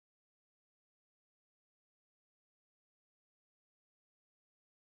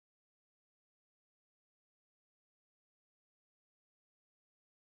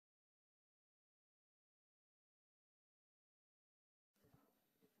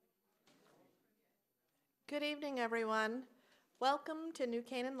Good evening, everyone. Welcome to New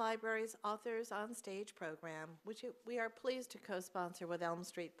Canaan Library's Authors on Stage program, which we are pleased to co-sponsor with Elm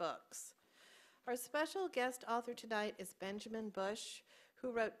Street Books. Our special guest author tonight is Benjamin Busch,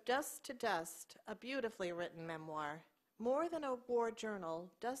 who wrote Dust to Dust, a beautifully written memoir. More than a war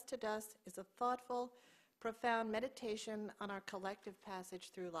journal, Dust to Dust is a thoughtful, profound meditation on our collective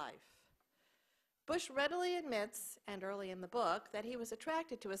passage through life. Busch readily admits, and early in the book, that he was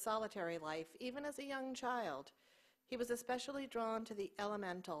attracted to a solitary life even as a young child. He was especially drawn to the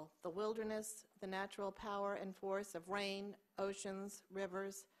elemental, the wilderness, the natural power and force of rain, oceans,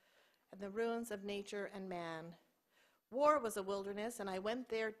 rivers, and the ruins of nature and man. War was a wilderness, and I went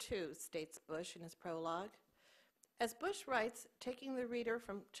there too, states Busch in his prologue. As Busch writes, taking the reader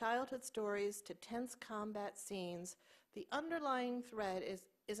from childhood stories to tense combat scenes, the underlying thread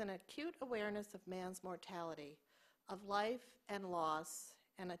is an acute awareness of man's mortality, of life and loss,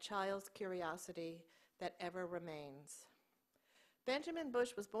 and a child's curiosity that ever remains. Benjamin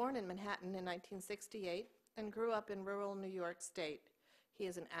Busch was born in Manhattan in 1968 and grew up in rural New York State. He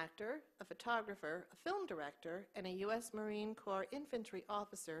is an actor, a photographer, a film director, and a U.S. Marine Corps infantry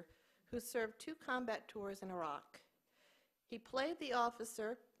officer who served 2 combat tours in Iraq. He played the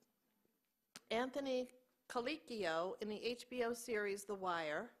officer Anthony Colicchio in the HBO series The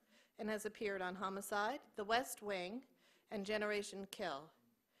Wire and has appeared on Homicide, The West Wing, and Generation Kill.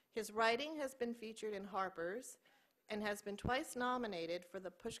 His writing has been featured in Harper's and has been twice nominated for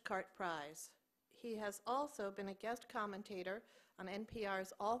the Pushcart Prize. He has also been a guest commentator on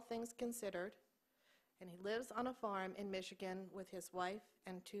NPR's All Things Considered, and he lives on a farm in Michigan with his wife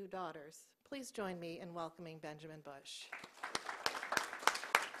and 2 daughters. Please join me in welcoming Benjamin Busch.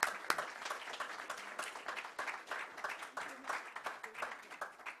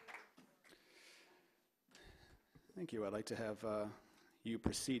 Thank you. I'd like to have you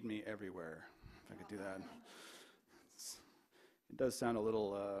precede me everywhere, if I could do that. It does sound a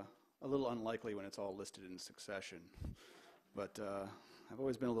little unlikely when it's all listed in succession, but I've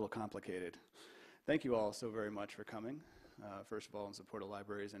always been a little complicated. Thank you all so very much for coming. First of all, in support of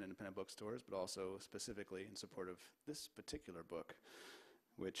libraries and independent bookstores, but also specifically in support of this particular book,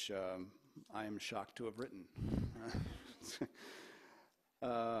 which I am shocked to have written.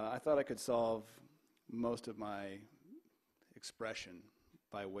 I thought I could solve most of my expression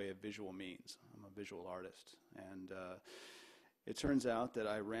by way of visual means. I'm a visual artist, and it turns out that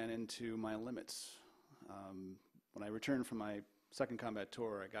I ran into my limits. When I returned from my second combat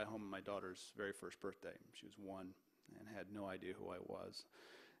tour, I got home on my daughter's very first birthday. She was 1 and had no idea who I was.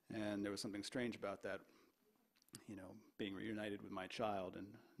 And there was something strange about that, being reunited with my child, and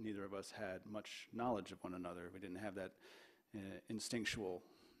neither of us had much knowledge of one another. We didn't have that instinctual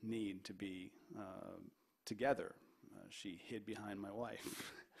need to be together. She hid behind my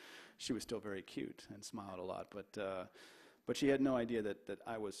wife. She was still very cute and smiled a lot, but she had no idea that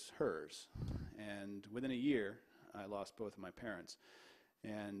I was hers. And within a year, I lost both of my parents.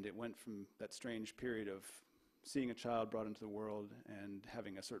 And it went from that strange period of seeing a child brought into the world and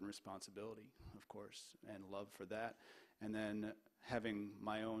having a certain responsibility, of course, and love for that, and then having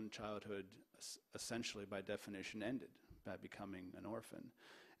my own childhood essentially by definition ended by becoming an orphan.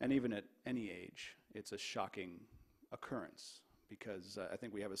 And even at any age, it's a shocking occurrence because I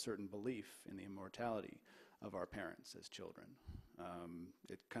think we have a certain belief in the immortality of our parents as children.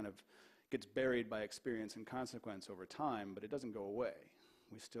 It kind of gets buried by experience and consequence over time, but it doesn't go away.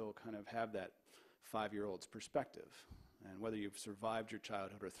 We still kind of have that 5-year-old's perspective. And whether you've survived your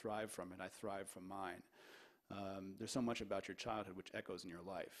childhood or thrived from it, I thrived from mine. There's so much about your childhood which echoes in your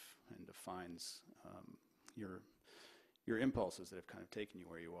life and defines your impulses that have kind of taken you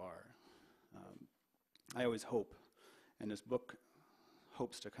where you are. I always hope, and this book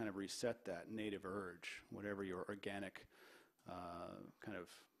hopes to kind of reset that native urge, whatever your organic kind of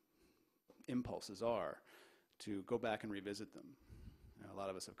impulses are, to go back and revisit them. A lot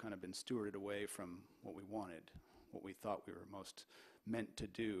of us have kind of been stewarded away from what we wanted, what we thought we were most meant to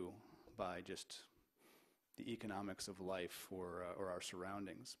do by just the economics of life or our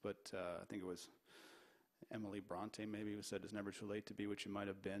surroundings. But I think it was Emily Bronte maybe who said it's never too late to be what you might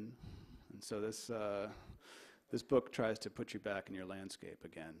have been. And so this book tries to put you back in your landscape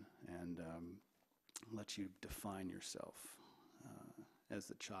again and let you define yourself as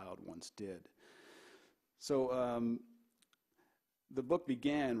the child once did. So the book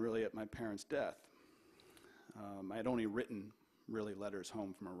began really at my parents' death. I had only written really letters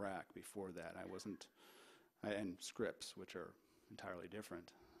home from Iraq before that. And scripts, which are entirely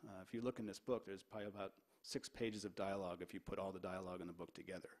different. If you look in this book, there's probably about 6 pages of dialogue if you put all the dialogue in the book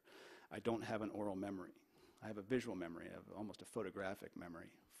together. I don't have an oral memory. I have a visual memory. I have almost a photographic memory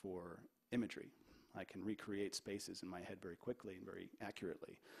for imagery. I can recreate spaces in my head very quickly and very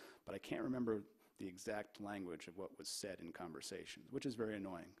accurately, but I can't remember the exact language of what was said in conversations, which is very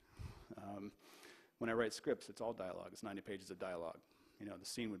annoying. When I write scripts, it's all dialogue. It's 90 pages of dialogue. You know, the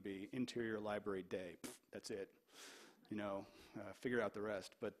scene would be interior library day. Pfft, that's it. You know, figure out the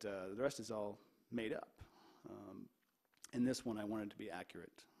rest. But the rest is all made up. In this one, I wanted to be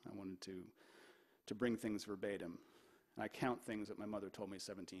accurate. I wanted to bring things verbatim. And I count things that my mother told me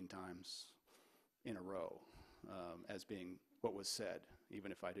 17 times in a row as being what was said,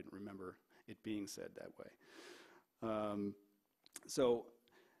 even if I didn't remember it being said that way. So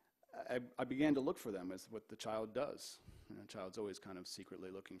I began to look for them as what the child does. You know, a child's always kind of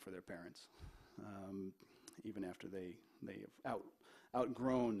secretly looking for their parents, even after they have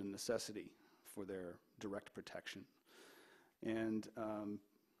outgrown the necessity for their direct protection. And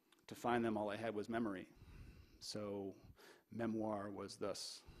to find them, all I had was memory. So memoir was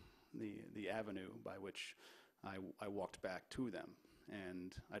thus the avenue by which I walked back to them.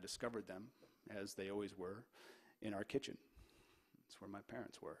 And I discovered them, as they always were, in our kitchen. That's where my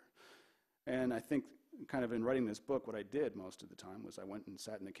parents were. And I think kind of in writing this book, what I did most of the time was I went and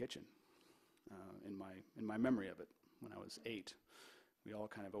sat in the kitchen in my memory of it. When I was 8, we all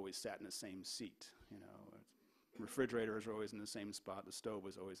kind of always sat in the same seat. You know, refrigerators were always in the same spot. The stove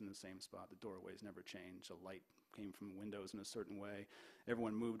was always in the same spot. The doorways never changed. The light came from windows in a certain way.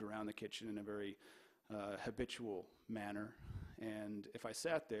 Everyone moved around the kitchen in a very habitual manner. And if I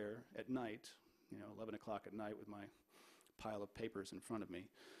sat there at night, you know, 11 o'clock at night with my pile of papers in front of me,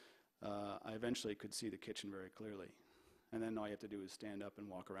 I eventually could see the kitchen very clearly. And then all you have to do is stand up and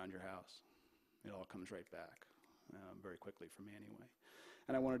walk around your house. It all comes right back, very quickly for me anyway.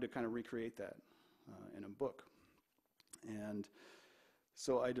 And I wanted to kind of recreate that in a book. And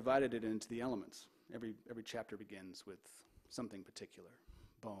so I divided it into the elements. Every chapter begins with something particular: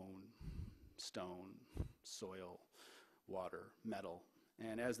 bone, stone, soil, water, metal.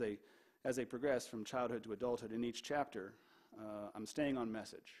 And as they progress from childhood to adulthood, in each chapter, I'm staying on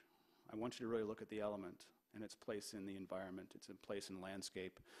message. I want you to really look at the element and its place in the environment, its place in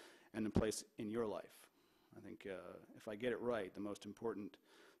landscape, and the place in your life. I think if I get it right, the most important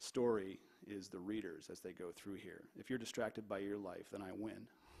story is the readers as they go through here. If you're distracted by your life, then I win.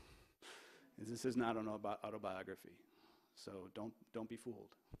 This is not an autobiography, so don't be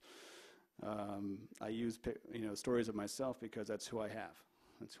fooled. I use stories of myself because that's who I have.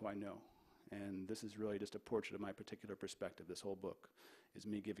 That's who I know. And this is really just a portrait of my particular perspective. This whole book is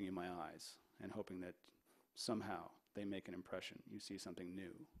me giving you my eyes and hoping that somehow they make an impression. You see something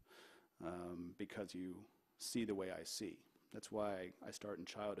new because you see the way I see. That's why I start in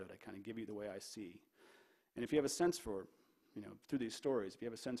childhood. I kind of give you the way I see. And if you have a sense for, through these stories, if you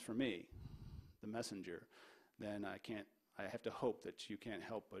have a sense for me, the messenger, then I have to hope that you can't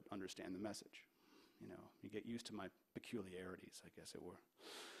help but understand the message. You get used to my peculiarities, I guess it were.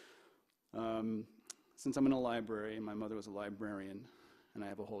 Since I'm in a library, and my mother was a librarian, and I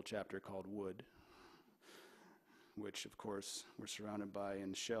have a whole chapter called Wood, which, of course, we're surrounded by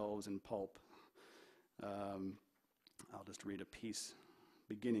in shelves and pulp. I'll just read a piece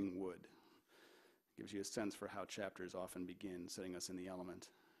beginning Wood. It gives you a sense for how chapters often begin, setting us in the element,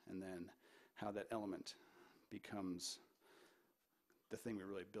 and then how that element becomes the thing we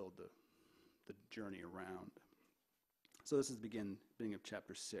really build the journey around. So this is the beginning of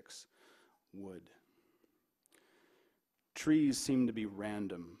chapter 6, Wood. Trees seem to be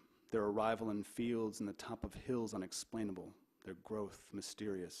random, their arrival in fields and the top of hills unexplainable, their growth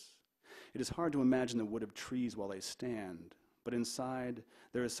mysterious. It is hard to imagine the wood of trees while they stand, but inside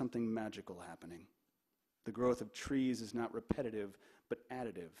there is something magical happening. The growth of trees is not repetitive, but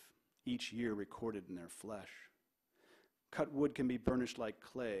additive, each year recorded in their flesh. Cut wood can be burnished like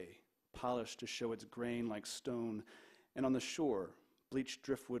clay, polished to show its grain like stone, and on the shore, bleached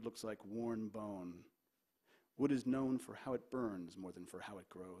driftwood looks like worn bone. Wood is known for how it burns more than for how it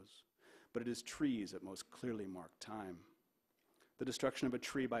grows, but it is trees that most clearly mark time. The destruction of a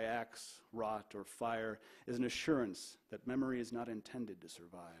tree by axe, rot, or fire is an assurance that memory is not intended to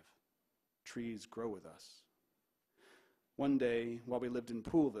survive. Trees grow with us. One day, while we lived in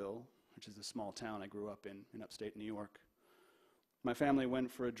Poolville, which is a small town I grew up in upstate New York, my family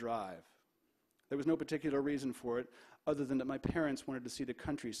went for a drive. There was no particular reason for it, other than that my parents wanted to see the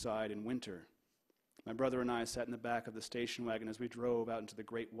countryside in winter. My brother and I sat in the back of the station wagon as we drove out into the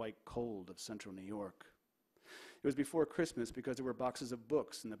great white cold of central New York. It was before Christmas because there were boxes of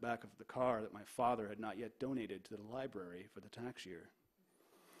books in the back of the car that my father had not yet donated to the library for the tax year.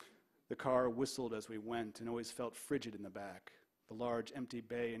 The car whistled as we went and always felt frigid in the back, the large empty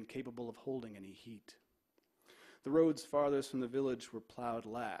bay incapable of holding any heat. The roads farthest from the village were plowed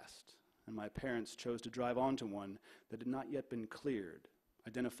last, and my parents chose to drive onto one that had not yet been cleared,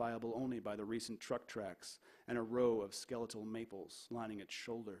 identifiable only by the recent truck tracks and a row of skeletal maples lining its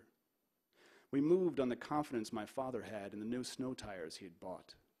shoulder. We moved on the confidence my father had in the new snow tires he had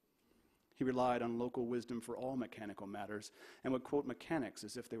bought. He relied on local wisdom for all mechanical matters and would quote mechanics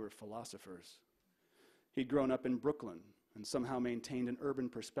as if they were philosophers. He'd grown up in Brooklyn and somehow maintained an urban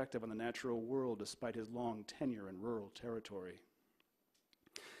perspective on the natural world despite his long tenure in rural territory.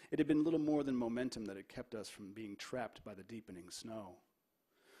 It had been little more than momentum that had kept us from being trapped by the deepening snow.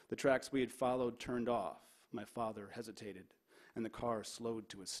 The tracks we had followed turned off. My father hesitated, and the car slowed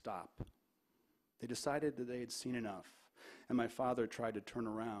to a stop. They decided that they had seen enough, and my father tried to turn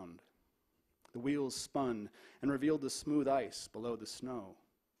around. The wheels spun and revealed the smooth ice below the snow.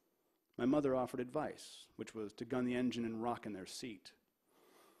 My mother offered advice, which was to gun the engine and rock in their seat.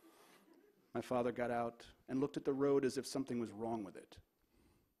 My father got out and looked at the road as if something was wrong with it.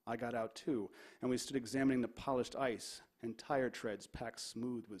 I got out too, and we stood examining the polished ice and tire treads packed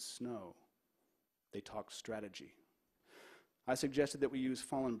smooth with snow. They talked strategy. I suggested that we use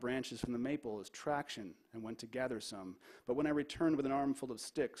fallen branches from the maple as traction and went to gather some, but when I returned with an armful of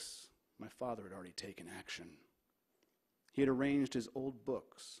sticks, my father had already taken action. He had arranged his old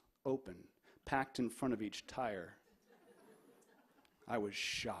books, open, packed in front of each tire. I was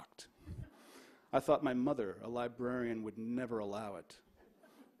shocked. I thought my mother, a librarian, would never allow it.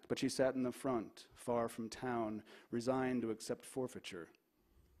 But she sat in the front, far from town, resigned to accept forfeiture.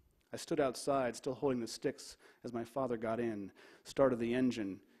 I stood outside, still holding the sticks, as my father got in, started the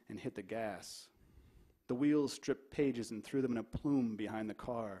engine, and hit the gas. The wheels stripped pages and threw them in a plume behind the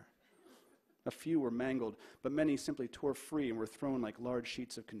car. A few were mangled, but many simply tore free and were thrown like large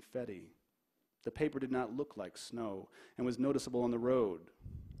sheets of confetti. The paper did not look like snow and was noticeable on the road.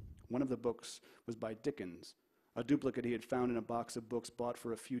 One of the books was by Dickens, a duplicate he had found in a box of books bought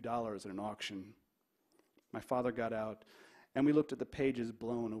for a few dollars at an auction. My father got out, and we looked at the pages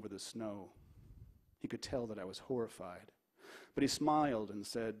blown over the snow. He could tell that I was horrified, but he smiled and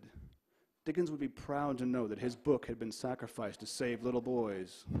said, Dickens would be proud to know that his book had been sacrificed to save little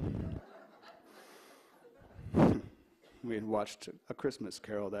boys. We had watched A Christmas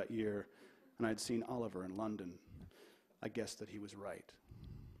Carol that year, and I'd seen Oliver in London. I guessed that he was right.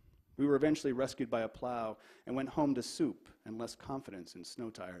 We were eventually rescued by a plow and went home to soup and less confidence in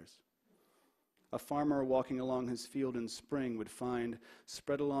snow tires. A farmer walking along his field in spring would find,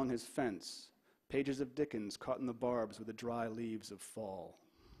 spread along his fence, pages of Dickens caught in the barbs with the dry leaves of fall.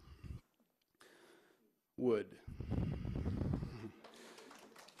 Wood.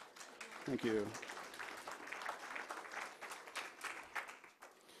 Thank you.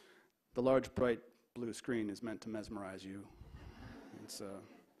 The large, bright blue screen is meant to mesmerize you. It's a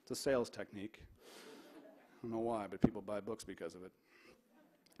sales technique. I don't know why, but people buy books because of it.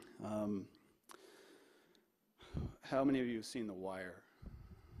 How many of you have seen The Wire?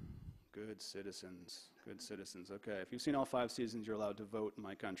 Good citizens, good citizens. Okay, if you've seen all 5 seasons, you're allowed to vote in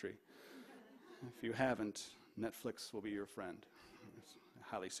my country. If you haven't, Netflix will be your friend. I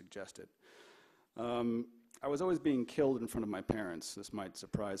highly suggest it. I was always being killed in front of my parents. This might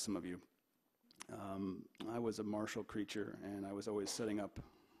surprise some of you. I was a martial creature, and I was always setting up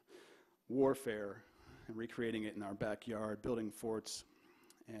warfare and recreating it in our backyard, building forts,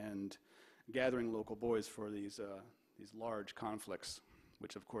 and gathering local boys for these large conflicts,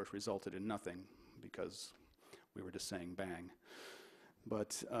 which of course resulted in nothing because we were just saying bang.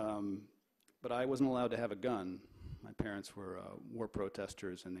 But I wasn't allowed to have a gun. My parents were war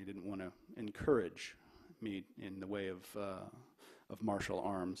protesters, and they didn't want to encourage me in the way of martial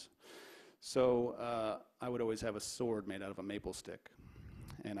arms. So I would always have a sword made out of a maple stick,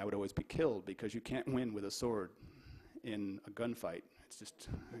 and I would always be killed because you can't win with a sword in a gunfight. It's just,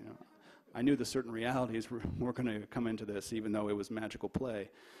 I knew the certain realities were going to come into this, even though it was magical play.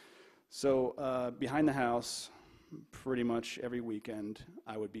 So behind the house, pretty much every weekend,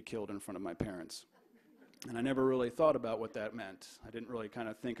 I would be killed in front of my parents. And I never really thought about what that meant. I didn't really kind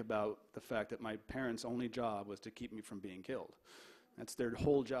of think about the fact that my parents' only job was to keep me from being killed. That's their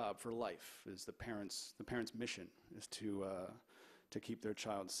whole job for life, is the parents' mission is to keep their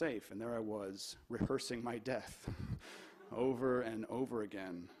child safe. And there I was, rehearsing my death over and over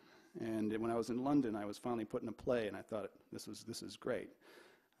again. And when I was in London, I was finally put in a play, and I thought, this is great.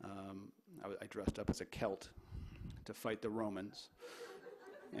 I dressed up as a Celt to fight the Romans.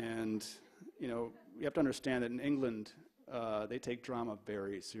 And, you have to understand that in England, they take drama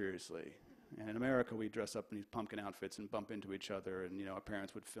very seriously. And in America, we dress up in these pumpkin outfits and bump into each other, and, our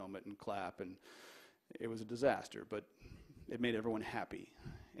parents would film it and clap, and it was a disaster, but it made everyone happy.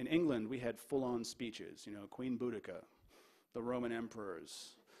 In England, we had full-on speeches, Queen Boudica, the Roman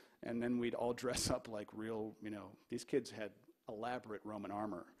emperors, And then we'd all dress up like real, these kids had elaborate Roman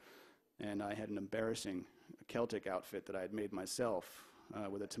armor. And I had an embarrassing Celtic outfit that I had made myself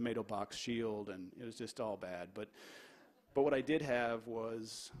with a tomato box shield, and it was just all bad. But what I did have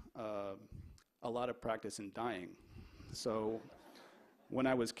was a lot of practice in dying. So when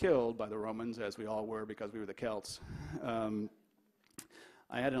I was killed by the Romans, as we all were because we were the Celts,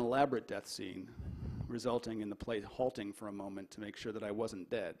 I had an elaborate death scene, resulting in the play halting for a moment to make sure that I wasn't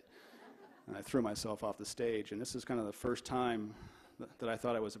dead. And I threw myself off the stage, and this is kind of the first time that I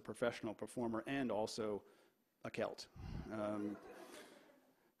thought I was a professional performer and also a Celt.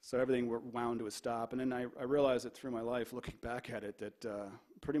 So everything wound to a stop, and then I realized that through my life, looking back at it, that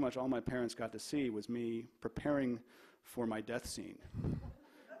pretty much all my parents got to see was me preparing for my death scene,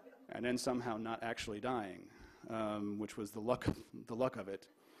 and then somehow not actually dying, which was the luck of it.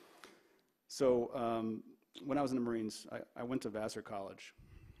 So when I was in the Marines, I went to Vassar College.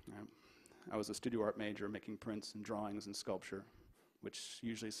 I was a studio art major, making prints and drawings and sculpture, which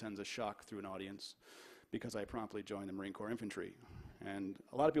usually sends a shock through an audience because I promptly joined the Marine Corps Infantry. And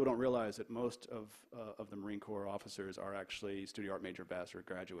a lot of people don't realize that most of the Marine Corps officers are actually studio art major Vassar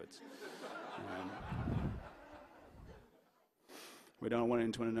graduates. We don't want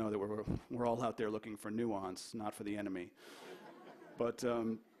anyone to know that we're all out there looking for nuance, not for the enemy. But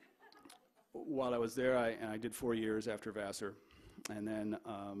while I was there, I did 4 years after Vassar, and then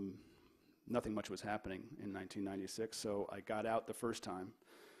nothing much was happening in 1996, so I got out the first time,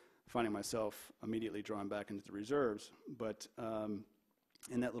 finding myself immediately drawn back into the reserves. But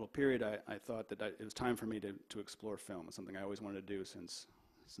in that little period, I thought that it was time for me to explore film. It's something I always wanted to do since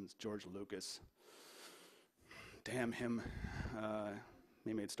George Lucas. Damn him.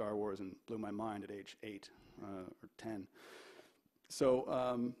 He made Star Wars and blew my mind at age 8 or 10.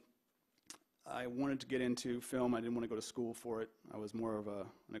 So I wanted to get into film. I didn't want to go to school for it. I was more of an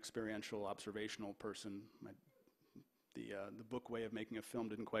experiential, observational person. The book way of making a film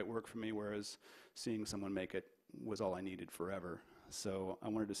didn't quite work for me, whereas seeing someone make it was all I needed forever. So I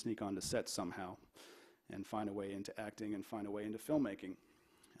wanted to sneak onto set somehow and find a way into acting and find a way into filmmaking.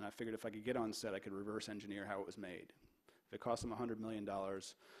 And I figured if I could get on set, I could reverse engineer how it was made. If it cost them $100 million,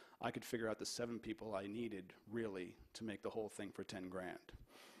 I could figure out the 7 people I needed, really, to make the whole thing for 10 grand,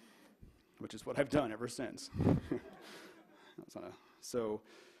 which is what I've done ever since. So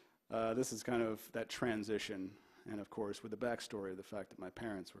this is kind of that transition, and of course, with the backstory of the fact that my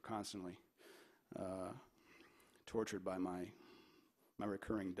parents were constantly tortured by my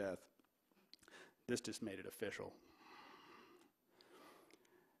recurring death. This just made it official.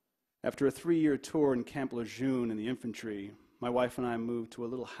 After a 3-year tour in Camp Lejeune in the infantry, my wife and I moved to a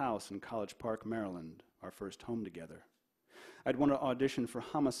little house in College Park, Maryland, our first home together. I'd wanted to audition for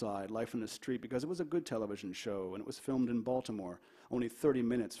Homicide, Life on the Street, because it was a good television show, and it was filmed in Baltimore, only 30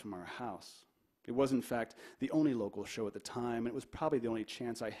 minutes from our house. It was, in fact, the only local show at the time, and it was probably the only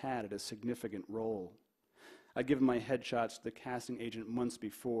chance I had at a significant role. I'd given my headshots to the casting agent months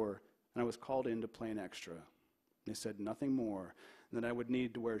before, and I was called in to play an extra. They said nothing more than that I would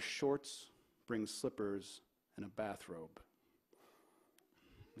need to wear shorts, bring slippers, and a bathrobe.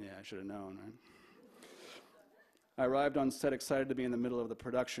 Yeah, I should have known, right? I arrived on set excited to be in the middle of the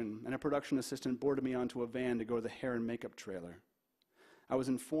production, and a production assistant boarded me onto a van to go to the hair and makeup trailer. I was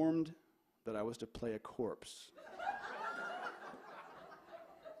informed that I was to play a corpse,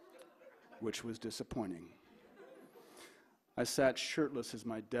 which was disappointing. I sat shirtless as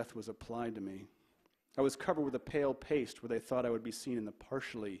my death was applied to me. I was covered with a pale paste where they thought I would be seen in the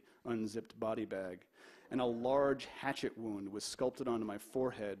partially unzipped body bag, and a large hatchet wound was sculpted onto my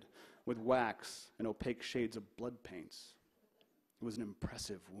forehead with wax and opaque shades of blood paints. It was an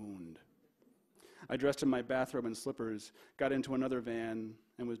impressive wound. I dressed in my bathrobe and slippers, got into another van,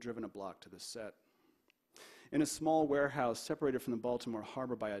 and was driven a block to the set. In a small warehouse separated from the Baltimore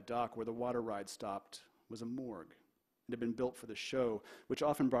harbor by a dock where the water ride stopped was a morgue. It had been built for the show, which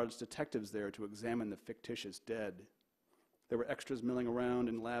often brought its detectives there to examine the fictitious dead. There were extras milling around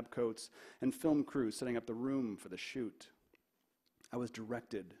in lab coats and film crews setting up the room for the shoot. I was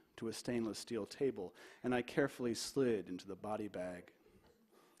directed to a stainless steel table, and I carefully slid into the body bag.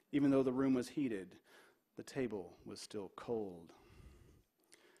 Even though the room was heated, the table was still cold.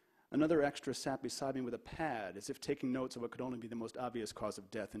 Another extra sat beside me with a pad, as if taking notes of what could only be the most obvious cause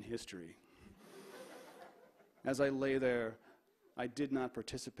of death in history. As I lay there, I did not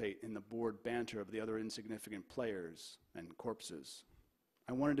participate in the bored banter of the other insignificant players and corpses.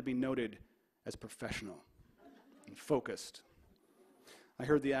 I wanted to be noted as professional and focused. I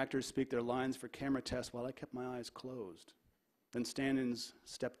heard the actors speak their lines for camera tests while I kept my eyes closed. Then stand-ins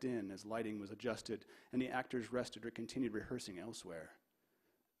stepped in as lighting was adjusted and the actors rested or continued rehearsing elsewhere.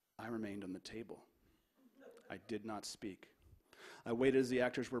 I remained on the table. I did not speak. I waited as the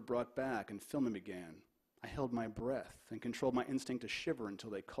actors were brought back and filming began. I held my breath and controlled my instinct to shiver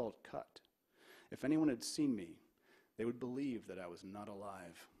until they called cut. If anyone had seen me, they would believe that I was not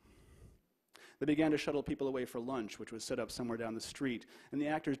alive. They began to shuttle people away for lunch, which was set up somewhere down the street, and the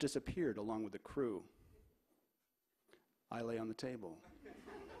actors disappeared along with the crew. I lay on the table.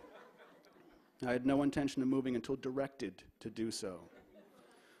 I had no intention of moving until directed to do so.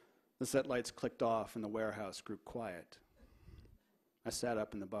 The set lights clicked off and the warehouse grew quiet. I sat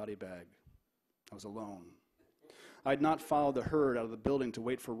up in the body bag. I was alone. I had not followed the herd out of the building to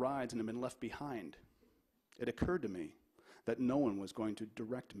wait for rides and had been left behind. It occurred to me that no one was going to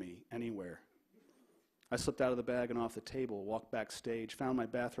direct me anywhere. I slipped out of the bag and off the table, walked backstage, found my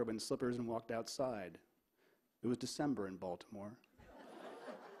bathrobe and slippers, and walked outside. It was December in Baltimore.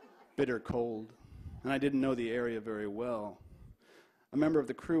 Bitter cold, and I didn't know the area very well. A member of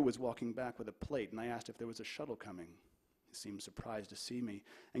the crew was walking back with a plate, and I asked if there was a shuttle coming. He seemed surprised to see me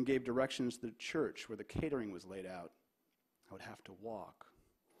and gave directions to the church where the catering was laid out. I would have to walk.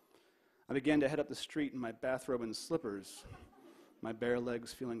 I began to head up the street in my bathrobe and slippers, my bare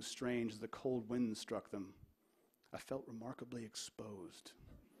legs feeling strange as the cold wind struck them. I felt remarkably exposed.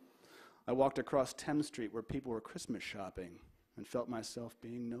 I walked across Thames Street where people were Christmas shopping and felt myself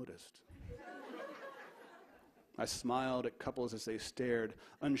being noticed. I smiled at couples as they stared,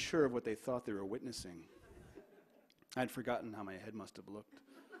 unsure of what they thought they were witnessing. I had forgotten how my head must have looked.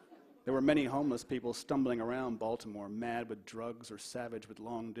 There were many homeless people stumbling around Baltimore, mad with drugs or savage with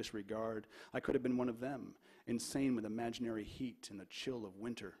long disregard. I could have been one of them, insane with imaginary heat and the chill of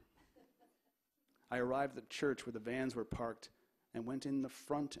winter. I arrived at the church where the vans were parked and went in the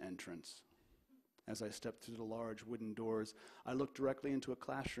front entrance. As I stepped through the large wooden doors, I looked directly into a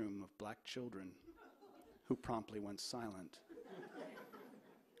classroom of black children who promptly went silent.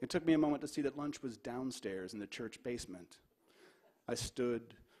 It took me a moment to see that lunch was downstairs in the church basement. I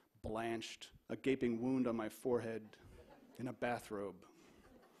stood, blanched, a gaping wound on my forehead, in a bathrobe.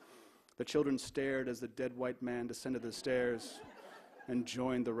 The children stared as the dead white man descended the stairs and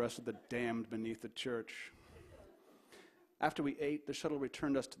joined the rest of the damned beneath the church. After we ate, the shuttle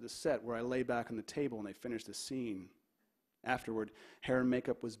returned us to the set where I lay back on the table and they finished the scene. Afterward, hair and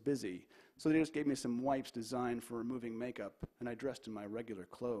makeup was busy, so they just gave me some wipes designed for removing makeup, and I dressed in my regular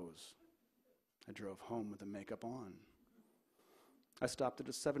clothes. I drove home with the makeup on. I stopped at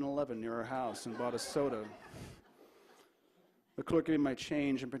a 7-Eleven near our house and bought a soda. The clerk gave me my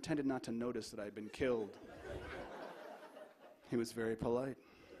change and pretended not to notice that I had been killed. He was very polite.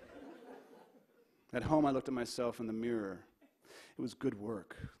 At home, I looked at myself in the mirror. It was good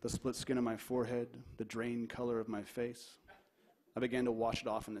work. The split skin on my forehead, the drained color of my face. I began to wash it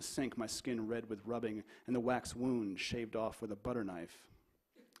off in the sink, my skin red with rubbing, and the wax wound shaved off with a butter knife.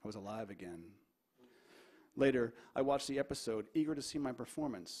 I was alive again. Later, I watched the episode, eager to see my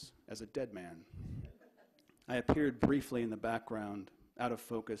performance as a dead man. I appeared briefly in the background, out of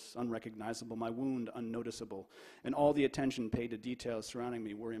focus, unrecognizable, my wound unnoticeable, and all the attention paid to details surrounding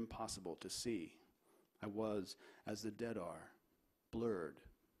me were impossible to see. I was, as the dead are, blurred,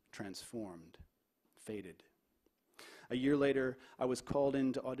 transformed, faded. A year later, I was called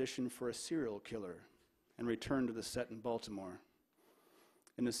in to audition for a serial killer and returned to the set in Baltimore.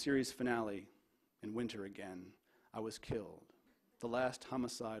 In the series finale, in winter again, I was killed, the last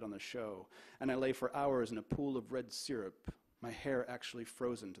homicide on the show, and I lay for hours in a pool of red syrup, my hair actually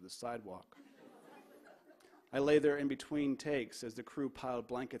frozen to the sidewalk. I lay there in between takes as the crew piled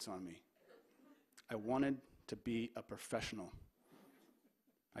blankets on me. I wanted to be a professional.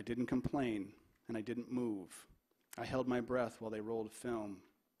 I didn't complain, and I didn't move. I held my breath while they rolled film.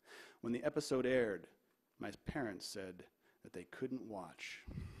 When the episode aired, my parents said that they couldn't watch.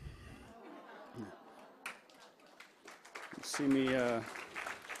 See me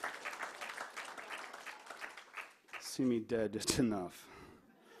dead just enough.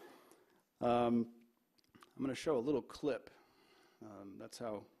 I'm going to show a little clip. That's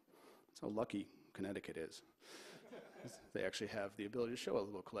how lucky Connecticut is. They actually have the ability to show a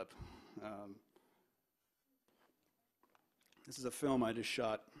little clip. This is a film I just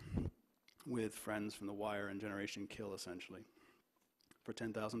shot with friends from The Wire and Generation Kill, essentially, for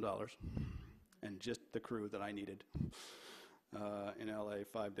 $10,000, and just the crew that I needed in LA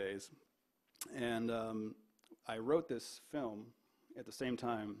 5 days. And I wrote this film at the same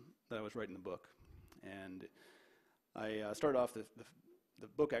time that I was writing the book. And I started off, the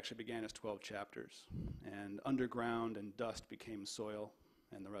book actually began as 12 chapters, and underground and dust became soil,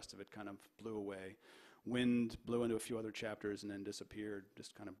 and the rest of it kind of blew away. Wind blew into a few other chapters and then disappeared,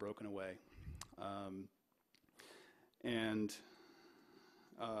 just kind of broken away.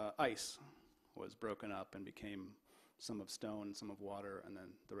 ice was broken up and became some of stone and some of water, and then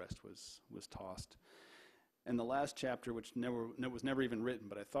the rest was tossed. And the last chapter, which was never even written,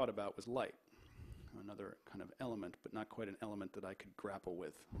 but I thought about, was light. Another kind of element, but not quite an element that I could grapple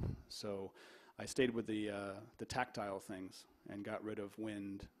with. So I stayed with the tactile things and got rid of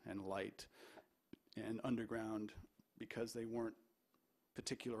wind and light and underground because they weren't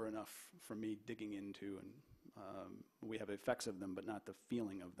particular enough for me digging into, and we have effects of them, but not the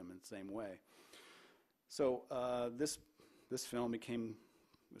feeling of them in the same way. So this film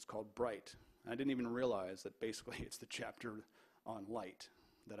was called Bright. I didn't even realize that basically it's the chapter on light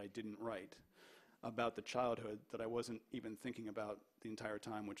that I didn't write, about the childhood that I wasn't even thinking about the entire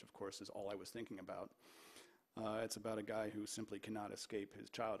time, which of course is all I was thinking about. It's about a guy who simply cannot escape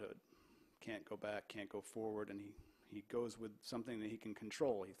his childhood, can't go back, can't go forward, and he goes with something that he can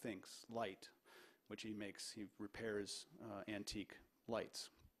control, he thinks, light, which he repairs antique lights.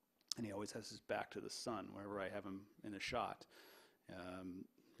 And he always has his back to the sun wherever I have him in a shot.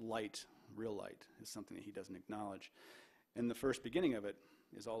 Light, real light, is something that he doesn't acknowledge. And the first beginning of it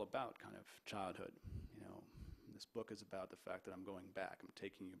is all about kind of childhood. You know, this book is about the fact that I'm going back. I'm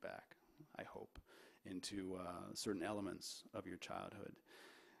taking you back, I hope, into certain elements of your childhood.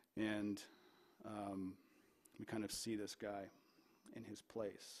 And we kind of see this guy in his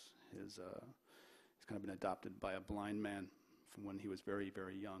place. He's kind of been adopted by a blind man from when he was very,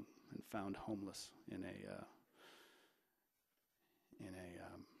 very young and found homeless in a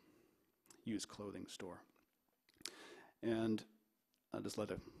used clothing store. And I'll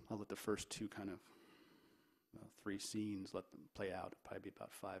let the first two kind of three scenes, let them play out. It'll probably be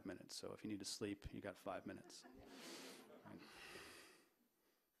about 5 minutes. So if you need to sleep, you got 5 minutes. And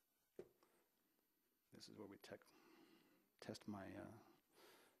this is where we test my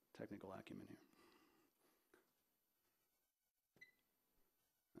technical acumen here.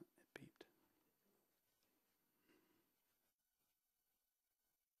 It beeped.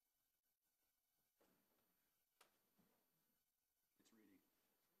 It's reading.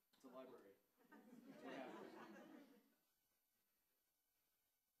 It's a library.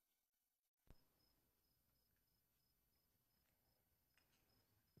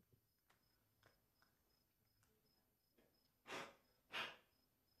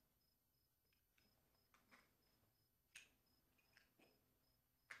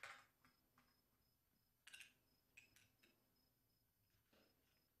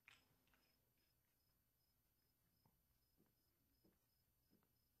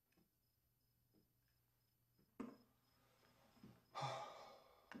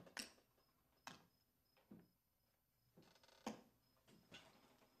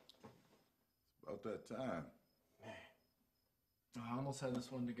 About that time. I almost had this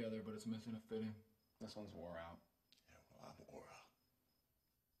one together, but it's missing a fitting. This one's wore out. Yeah, well, I'm wore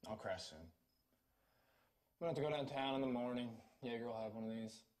out. I'll crash soon. We don't have to go downtown in the morning. Jaeger will have one of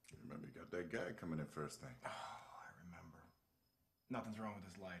these. Remember, you got that guy coming in first thing. Oh, I remember. Nothing's wrong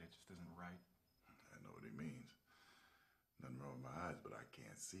with this light. It just isn't right. I know what he means. Nothing wrong with my eyes, but I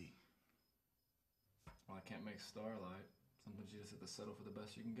can't see. Well, I can't make starlight. Sometimes you just have to settle for the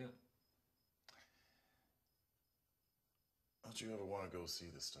best you can get. Don't you ever want to go see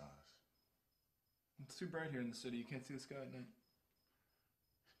the stars? It's too bright here in the city. You can't see the sky at night.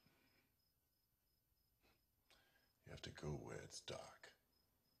 You have to go where it's dark.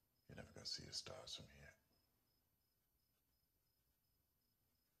 You're never going to see the stars from here.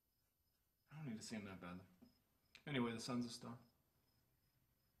 I don't need to see him that badly. Anyway, the sun's a star.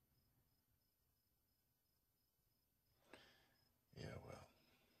 Yeah, well,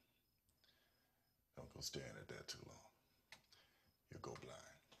 don't go staring at that too long. You'll go blind.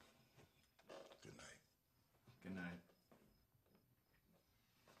 Good night. Good night.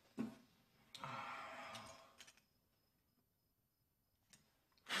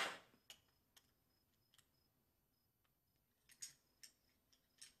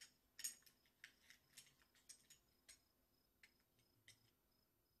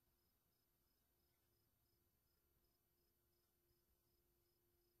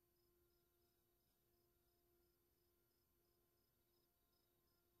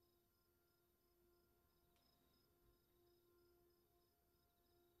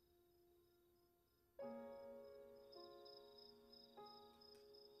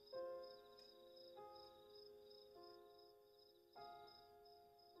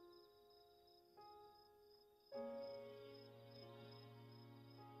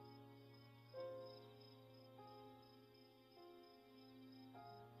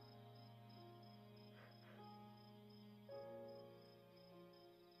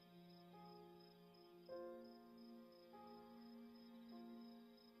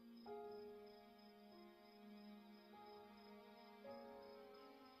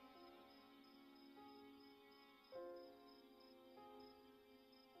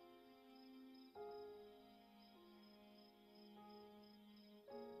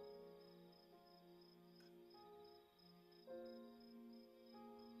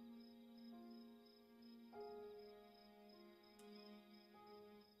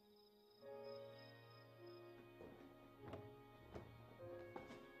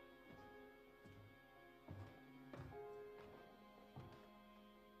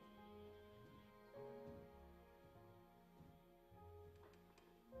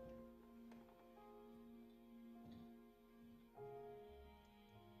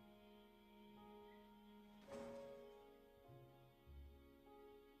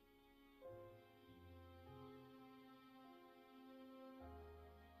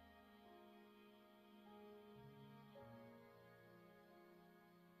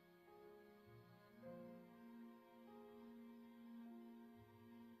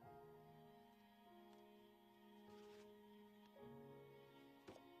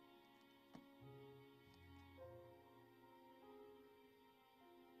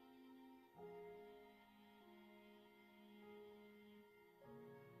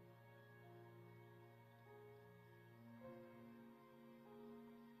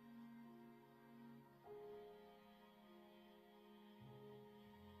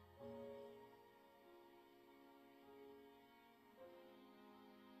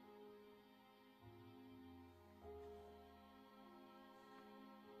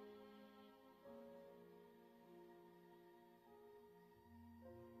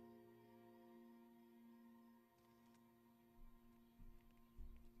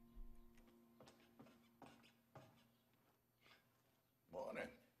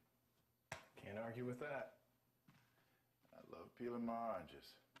 argue with that. I love peeling my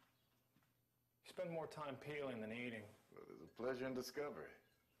oranges. You spend more time peeling than eating. Well, there's a pleasure in discovery.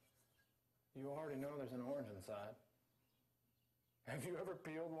 You already know there's an orange inside. Have you ever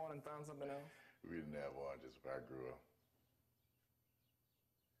peeled one and found something else? We didn't have oranges where I grew up.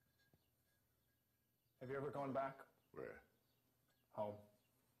 Have you ever gone back? Where? Home.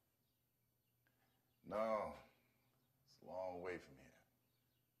 No. It's a long way from here.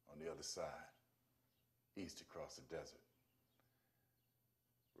 On the other side. East across the desert.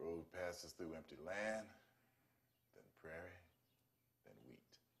 Road passes through empty land, then prairie, then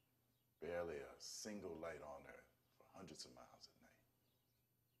wheat. Barely a single light on earth for hundreds of miles at night.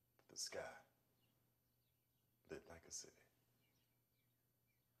 But the sky, lit like a city.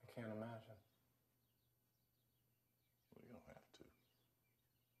 I can't imagine. Well, you don't have to.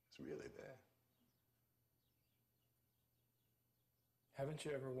 It's really there. Haven't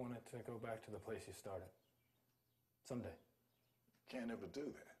you ever wanted to go back to the place you started? Someday. Can't ever do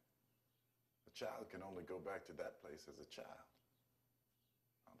that. A child can only go back to that place as a child.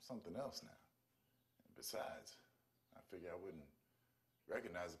 I'm something else now. And besides, I figure I wouldn't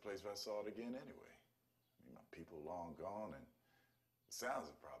recognize the place if I saw it again anyway. I mean, my people long gone, and the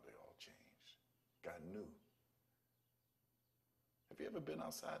sounds have probably all changed, gotten new. Have you ever been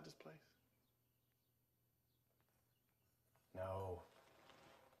outside this place? No.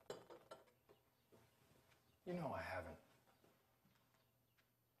 You know I haven't.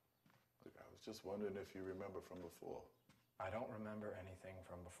 Look, I was just wondering if you remember from before. I don't remember anything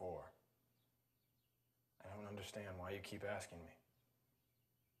from before. I don't understand why you keep asking me.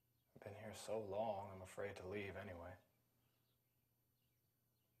 I've been here so long, I'm afraid to leave anyway.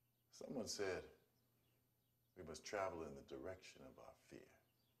 Someone said we must travel in the direction of our fear.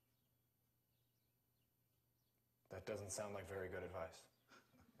 That doesn't sound like very good advice.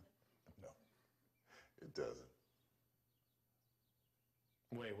 No, it doesn't.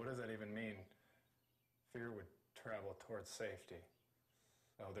 Wait, what does that even mean? Fear would travel towards safety.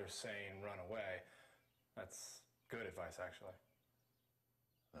 Oh, they're saying run away. That's good advice, actually.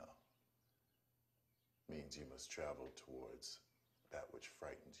 No. Means you must travel towards that which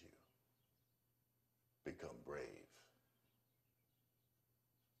frightens you. Become brave.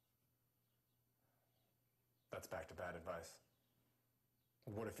 That's back to bad advice.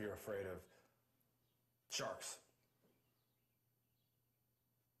 What if you're afraid of sharks?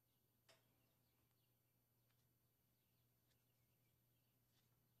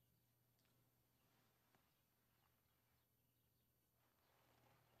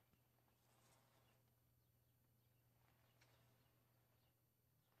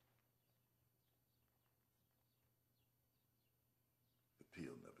 The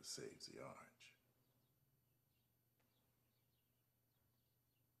peel never saves the orange.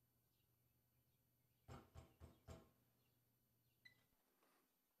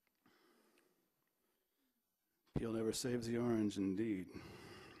 Peel never saves the orange, indeed.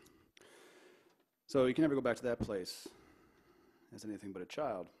 So you can never go back to that place as anything but a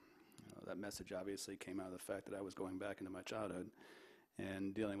child. That message obviously came out of the fact that I was going back into my childhood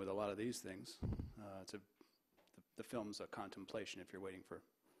and dealing with a lot of these things. The film's a contemplation. If you're waiting for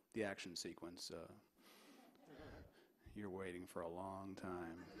the action sequence, you're waiting for a long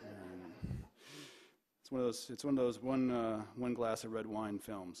time. And it's one of those one glass of red wine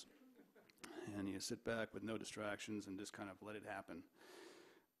films. And you sit back with no distractions and just kind of let it happen.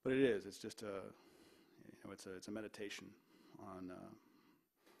 But it is. It's just it's a meditation on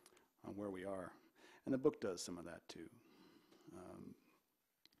where we are, and the book does some of that too.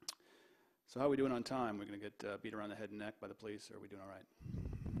 So how are we doing on time? We're going to get beat around the head and neck by the police, or are we doing all right?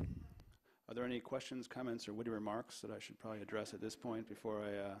 Are there any questions, comments, or witty remarks that I should probably address at this point before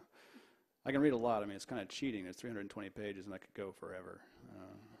I can read a lot. I mean, it's kind of cheating. It's 320 pages, and I could go forever.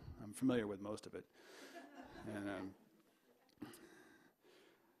 I'm familiar with most of it. And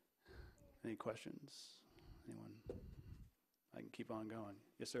any questions? Anyone? I can keep on going.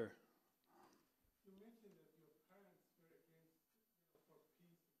 Yes, sir. You mentioned that your parents were against, for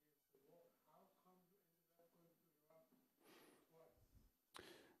peace against the war. How come you ended up going to Iraq twice?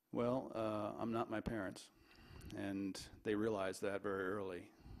 Well, I'm not my parents, and they realized that very early.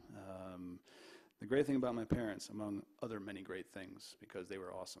 The great thing about my parents, among other many great things, because they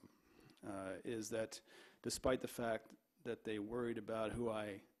were awesome, is that despite the fact that they worried about who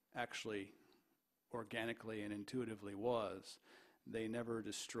I actually organically and intuitively was, they never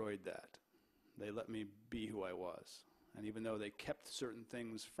destroyed that. They let me be who I was. And even though they kept certain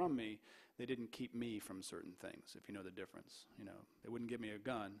things from me, they didn't keep me from certain things, if you know the difference. You know, they wouldn't give me a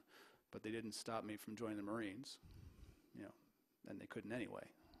gun, but they didn't stop me from joining the Marines. You know, and they couldn't anyway.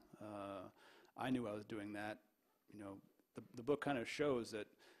 I knew I was doing that. You know, the book kind of shows that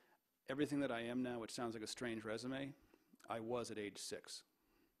everything that I am now, which sounds like a strange resume, I was at age 6.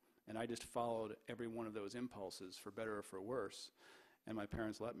 And I just followed every one of those impulses, for better or for worse, and my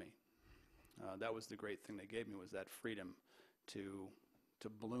parents let me. That was the great thing they gave me, was that freedom to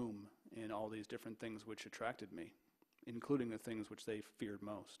bloom in all these different things which attracted me, including the things which they feared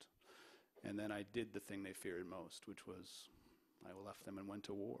most. And then I did the thing they feared most, which was I left them and went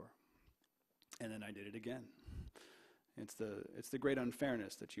to war. And then I did it again. It's the great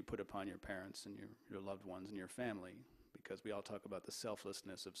unfairness that you put upon your parents and your loved ones and your family, because we all talk about the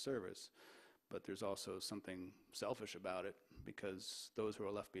selflessness of service, but there's also something selfish about it, because those who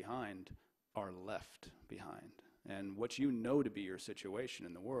are left behind are left behind. And what you know to be your situation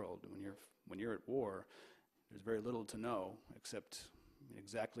in the world, when you're at war, there's very little to know except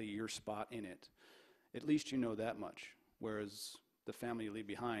exactly your spot in it. At least you know that much, whereas the family you leave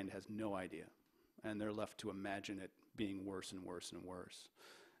behind has no idea, and they're left to imagine it being worse and worse and worse.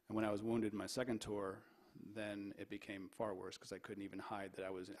 And when I was wounded in my second tour, then it became far worse, because I couldn't even hide that I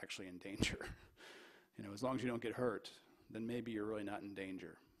was actually in danger. You know, as long as you don't get hurt, then maybe you're really not in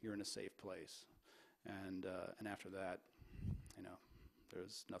danger. You're in a safe place. And after that, you know,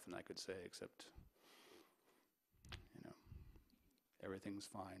 there's nothing I could say except, you know, everything's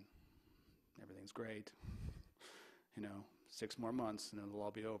fine. Everything's great. You know, 6 more months and it'll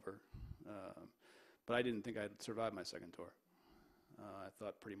all be over. But I didn't think I'd survive my second tour. I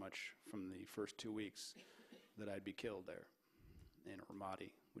thought pretty much from the first 2 weeks that I'd be killed there in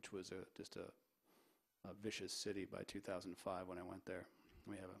Ramadi, which was just a vicious city by 2005 when I went there.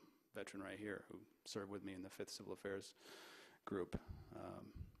 We have a veteran right here who served with me in the 5th Civil Affairs group.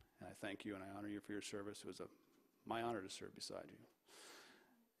 And I thank you and I honor you for your service. It was my honor to serve beside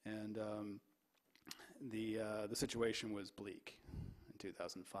you. And the situation was bleak in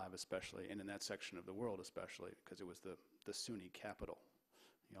 2005 especially, and in that section of the world especially, because it was the Sunni capital.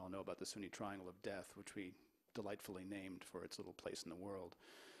 You all know about the Sunni Triangle of Death, which we delightfully named for its little place in the world.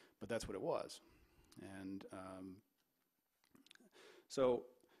 But that's what it was. And so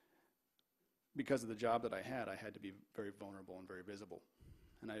because of the job that I had to be very vulnerable and very visible.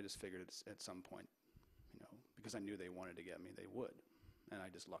 And I just figured at some point, you know, because I knew they wanted to get me, they would. And I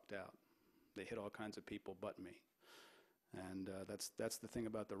just lucked out. They hit all kinds of people but me. And that's the thing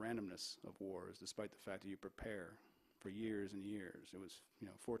about the randomness of war, is despite the fact that you prepare for years and years, it was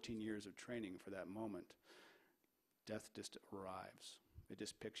 14 years of training for that moment, death just arrives. It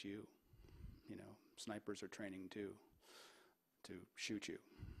just picks you. You know, snipers are training too, to shoot you.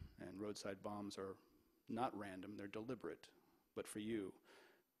 And roadside bombs are not random, they're deliberate. But for you,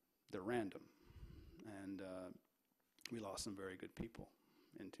 they're random. And we lost some very good people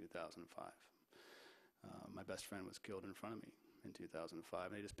in 2005. My best friend was killed in front of me in 2005,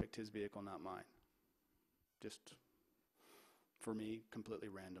 and they just picked his vehicle, not mine. Just, for me, completely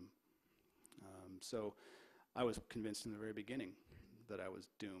random. So I was convinced in the very beginning that I was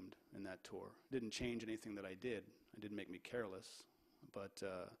doomed in that tour. It didn't change anything that I did. It didn't make me careless, but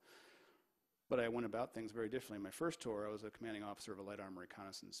I went about things very differently. In my first tour, I was a commanding officer of a light armor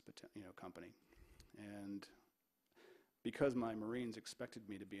reconnaissance company, and because my Marines expected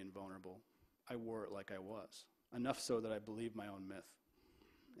me to be invulnerable, I wore it like I was, enough so that I believed my own myth.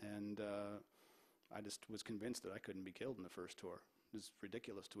 And I just was convinced that I couldn't be killed in the first tour. It was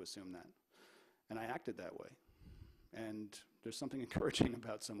ridiculous to assume that. And I acted that way. And there's something encouraging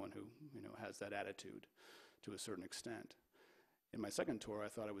about someone who has that attitude to a certain extent. In my second tour, I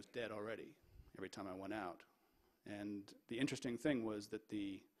thought I was dead already every time I went out. And the interesting thing was that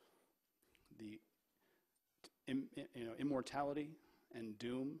the immortality and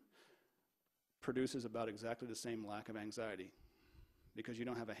doom produces about exactly the same lack of anxiety, because you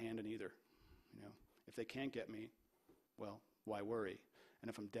don't have a hand in either. You know, if they can't get me, well, why worry? And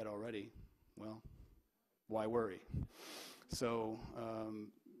if I'm dead already, well, why worry? So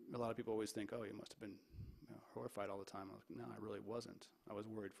a lot of people always think, oh, you must have been horrified all the time. I was like, no, I really wasn't. I was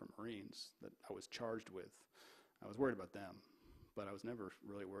worried for Marines that I was charged with. I was worried about them, but I was never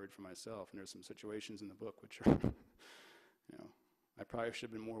really worried for myself. And there's some situations in the book which are, I probably should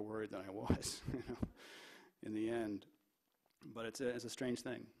have been more worried than I was, in the end. But it's a strange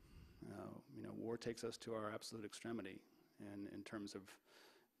thing. War takes us to our absolute extremity, and in terms of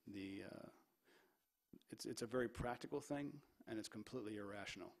it's a very practical thing, and it's completely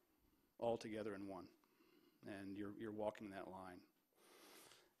irrational, all together in one. And you're walking that line.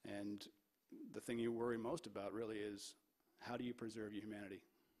 And the thing you worry most about really is, how do you preserve your humanity,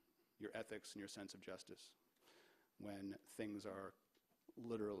 your ethics, and your sense of justice when things are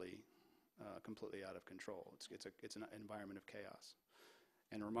literally completely out of control? It's an environment of chaos.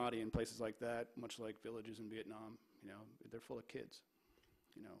 And Ramadi and places like that, much like villages in Vietnam, they're full of kids.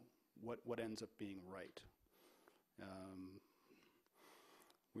 What ends up being right?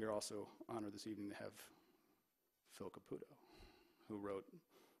 We are also honored this evening to have Phil Caputo, who wrote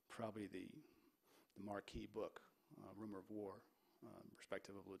probably the marquee book, Rumor of War,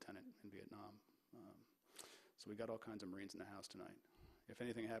 perspective of a lieutenant in Vietnam. So we got all kinds of Marines in the house tonight. If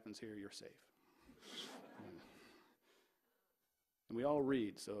anything happens here, you're safe. And we all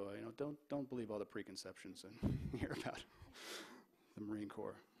read, so don't believe all the preconceptions and hear about the Marine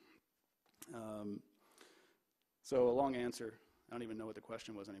Corps. So a long answer. I don't even know what the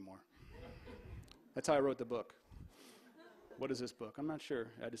question was anymore. That's how I wrote the book. What is this book? I'm not sure.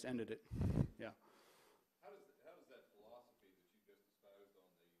 I just ended it. Yeah. How does that philosophy that you just espoused on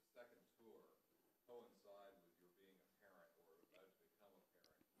the second tour coincide with your being a parent or about to become a parent?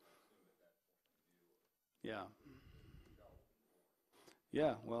 I assume at that point of view, Yeah. the child will be born.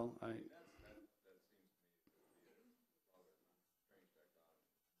 Yeah. Well, That seems to me to be a rather strange dichotomy.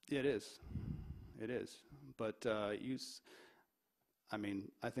 it is. It is. But I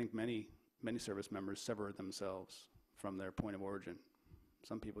think many service members sever themselves from their point of origin.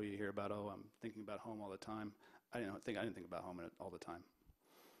 Some people you hear about, I'm thinking about home all the time. I didn't think about home all the time.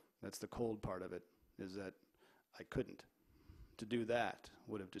 That's the cold part of it, is that I couldn't. To do that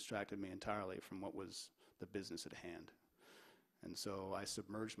would have distracted me entirely from what was the business at hand. And so I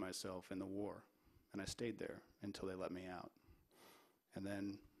submerged myself in the war, and I stayed there until they let me out. And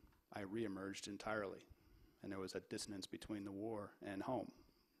then I reemerged entirely, and there was a dissonance between the war and home.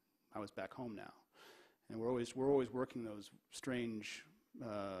 I was back home now. And we're always working those strange,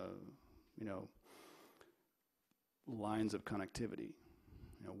 lines of connectivity.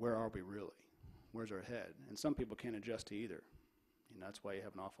 Where are we really? Where's our head? And some people can't adjust to either. That's why you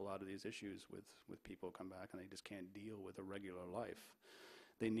have an awful lot of these issues with people who come back and they just can't deal with a regular life.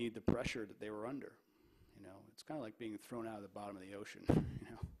 They need the pressure that they were under. It's kind of like being thrown out of the bottom of the ocean.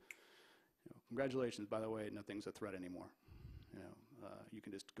 Congratulations, by the way, nothing's a threat anymore. You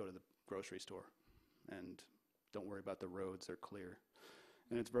can just go to the grocery store and don't worry about the roads, they're clear.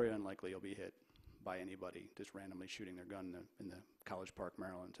 And it's very unlikely you'll be hit by anybody just randomly shooting their gun in the College Park,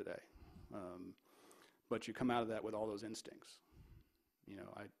 Maryland today. But you come out of that with all those instincts.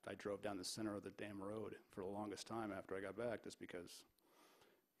 I drove down the center of the damn road for the longest time after I got back just because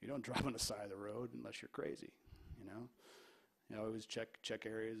you don't drive on the side of the road unless you're crazy, You always check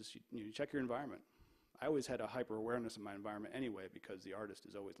areas, you check your environment. I always had a hyper-awareness of my environment anyway because the artist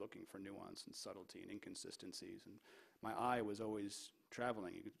is always looking for nuance and subtlety and inconsistencies. And my eye was always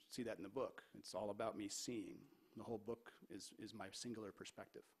traveling. You can see that in the book. It's all about me seeing. The whole book is my singular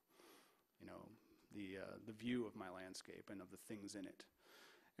perspective. The view of my landscape and of the things in it.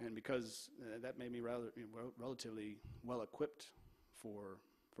 And because that made me relatively well-equipped for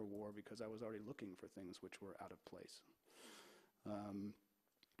war because I was already looking for things which were out of place.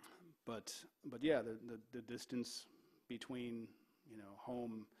 But yeah, the distance between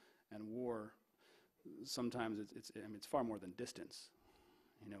home and war, sometimes it's far more than distance.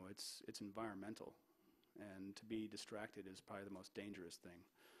 It's environmental, and to be distracted is probably the most dangerous thing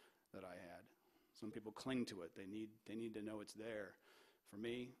that I had. Some people cling to it. They need to know it's there. For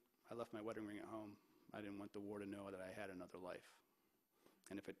me, I left my wedding ring at home. I didn't want the war to know that I had another life.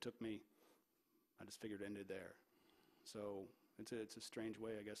 And if it took me, I just figured it ended there. So it's a strange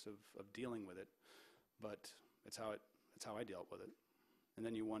way, I guess, of dealing with it, but it's how I dealt with it. And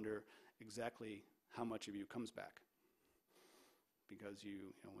then you wonder exactly how much of you comes back, because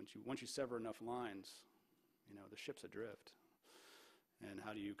once you sever enough lines, the ship's adrift. And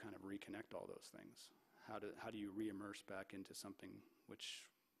how do you kind of reconnect all those things? How do you re-immerse back into something which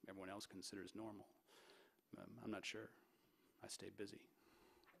everyone else considers normal? I'm not sure. I stay busy.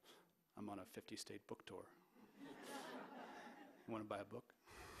 I'm on a 50-state book tour. You want to buy a book?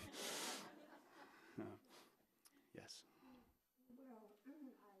 Yes. Well, I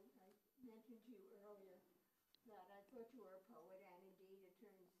mentioned to you earlier that I thought you were a poet, and indeed it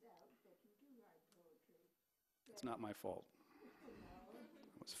turns out that you do write poetry. It's not my fault. I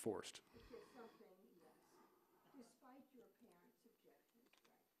was forced. It's just something, yes, despite your parents' objections,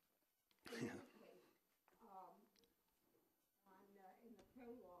 right? In Yeah. any case, in the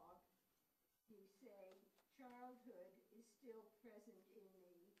prologue, you say, childhood is still present in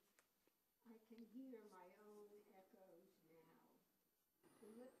me. I can hear my own echoes now.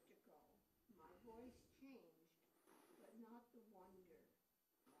 Elliptical, my voice changed, but not the wonder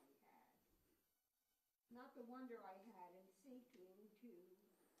I had. Not the wonder I had in seeking to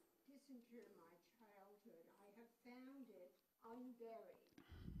disinter my childhood. I have found it unburied.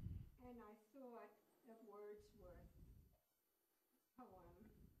 And I thought of Wordsworth's poem,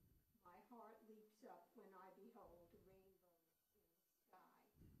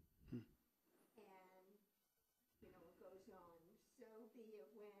 be it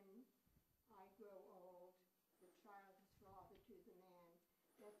when I grow old, the child is father to the man.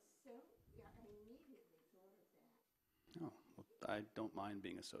 That's so, yeah, I immediately thought of that. Oh, well, I don't mind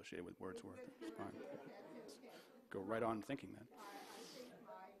being associated with Wordsworth. It's fine. That's okay. Go right on thinking that. I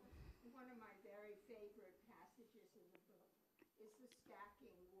think one of my very favorite passages in the book is the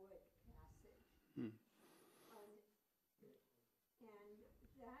stacking wood passage. Hmm. And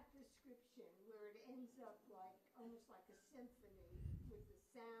that description, where it ends up like almost like a symphony with the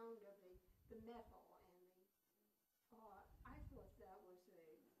sound of the metal and I thought that was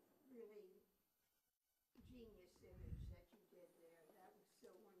a really genius image that you did there. That was so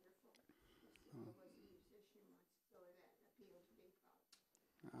wonderful. I was a musician once, so that appealed to me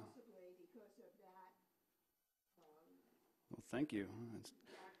possibly because of that Well, thank you.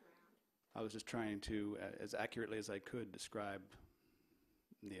 background. I was just trying to, as accurately as I could, describe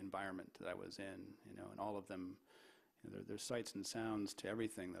the environment that I was in, and all of them, there's sights and sounds to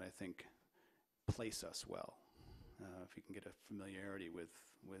everything that I think place us well. If you can get a familiarity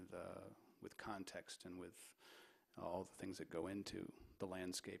with context and with all the things that go into the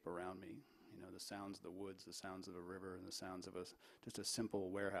landscape around me, the sounds of the woods, the sounds of a river, and the sounds of just a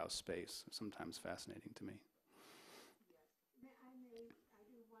simple warehouse space, sometimes fascinating to me. Yes. I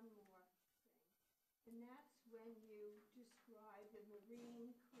do one more thing, and that's when you describe the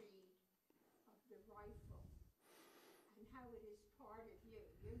marine creed of the rifle and how it is part of you.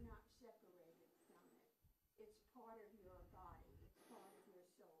 You're not separated from it. It's part of your body. It's part of your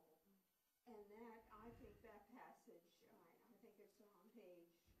soul. And that, I think that passage, I think it's on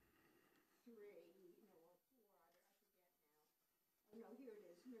page 3, or 4, I forget now. Oh, no, here it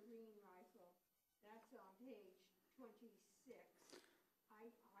is, marine rifle. That's on page 26. I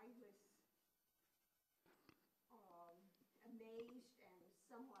was amazed and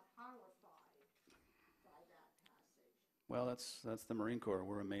somewhat horrified by that passage. Well, that's the Marine Corps.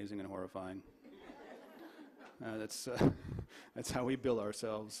 We're amazing and horrifying. That's how we bill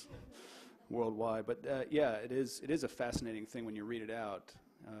ourselves worldwide. But yeah, it is a fascinating thing when you read it out.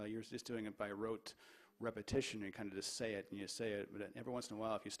 You're just doing it by rote repetition. You kind of just say it and you say it. But every once in a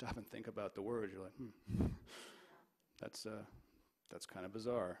while, if you stop and think about the words, you're like, that's kind of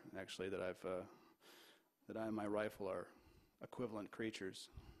bizarre, actually. That I and my rifle are equivalent creatures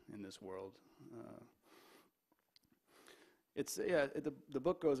in this world. The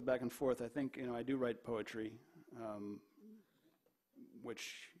book goes back and forth. I think I do write poetry,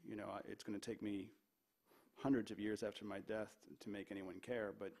 which it's going to take me hundreds of years after my death to make anyone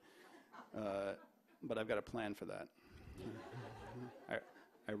care, but I've got a plan for that.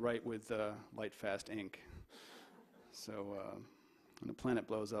 I write with light fast ink, so when the planet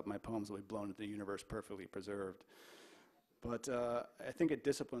blows up, my poems will be blown into the universe perfectly preserved. But I think it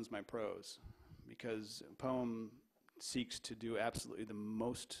disciplines my prose, because a poem seeks to do absolutely the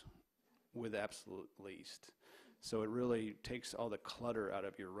most with absolute least. So it really takes all the clutter out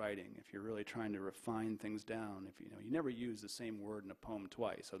of your writing. If you're really trying to refine things down, if you never use the same word in a poem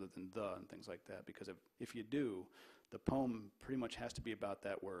twice, other than the and things like that, because if you do, the poem pretty much has to be about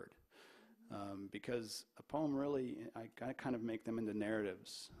that word. Because a poem really, I kind of make them into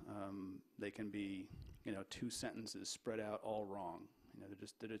narratives. They can be, 2 sentences spread out all wrong.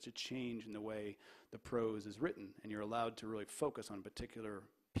 There's a change in the way the prose is written, and you're allowed to really focus on particular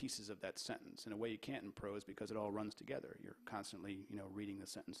pieces of that sentence in a way you can't in prose, because it all runs together. You're constantly, reading the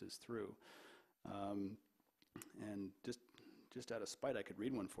sentences through. And just out of spite, I could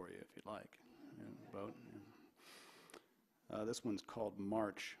read one for you if you'd like. This one's called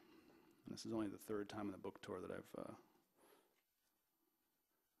March. And this is only the 3rd time in the book tour that I've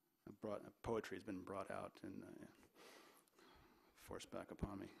brought poetry has been brought out and forced back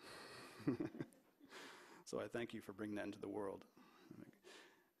upon me. So I thank you for bringing that into the world.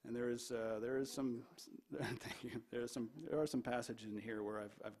 And there is some thank you. There are some passages in here where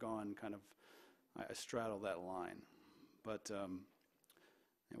I've gone kind of, I straddle that line. But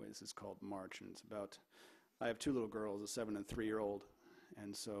anyway, this is called March, and it's about, I have 2 little girls, a 7- and 3-year-old,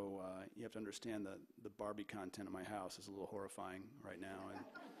 and so you have to understand that the Barbie content of my house is a little horrifying right now, and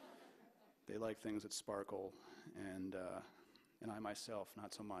they like things that sparkle, and I myself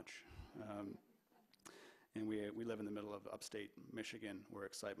not so much. And we live in the middle of upstate Michigan, where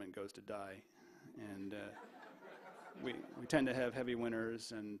excitement goes to die, and we tend to have heavy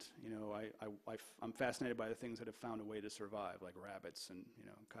winters, and I'm fascinated by the things that have found a way to survive, like rabbits and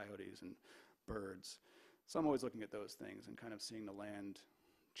coyotes and birds. So I'm always looking at those things and kind of seeing the land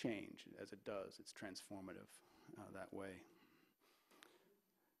change as it does. It's transformative that way.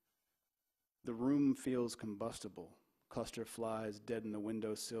 The room feels combustible. Cluster flies dead in the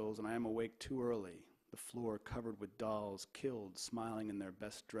window sills, and I am awake too early. the floor covered with dolls killed, smiling in their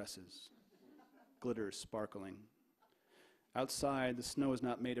best dresses, glitter sparkling. Outside, the snow is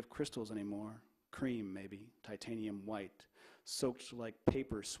not made of crystals anymore, cream maybe, titanium white, soaked like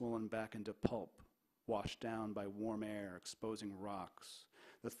paper swollen back into pulp, washed down by warm air, exposing rocks,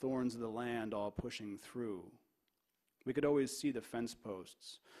 the thorns of the land all pushing through. We could always see the fence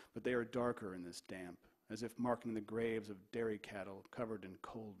posts, but they are darker in this damp, as if marking the graves of dairy cattle covered in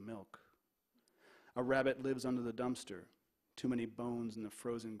cold milk. A rabbit lives under the dumpster, too many bones in the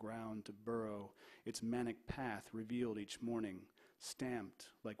frozen ground to burrow, its manic path revealed each morning, stamped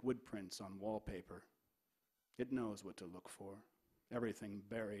like wood prints on wallpaper. It knows what to look for, everything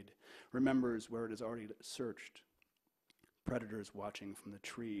buried, remembers where it has already searched. Predators watching from the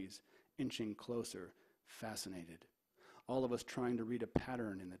trees, inching closer, fascinated. All of us trying to read a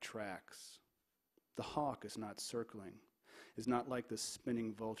pattern in the tracks. The hawk is not circling, is not like the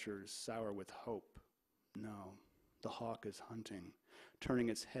spinning vultures sour with hope. No, the hawk is hunting, turning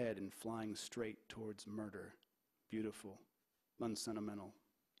its head and flying straight towards murder. Beautiful, unsentimental.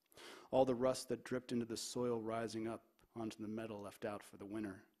 All the rust that dripped into the soil rising up onto the metal left out for the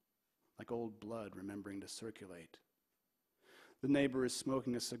winter, like old blood remembering to circulate. The neighbor is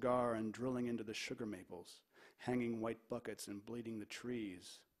smoking a cigar and drilling into the sugar maples, hanging white buckets and bleeding the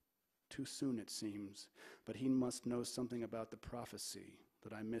trees. Too soon, it seems, but he must know something about the prophecy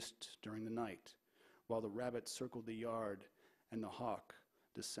that I missed during the night, while the rabbit circled the yard and the hawk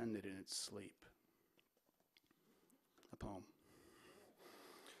descended in its sleep. A poem.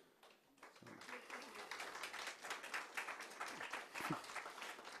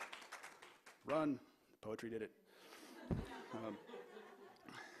 Run. Poetry did it.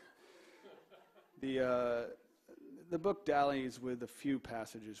 The book dallies with a few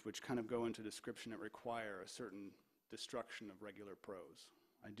passages which kind of go into description that require a certain destruction of regular prose.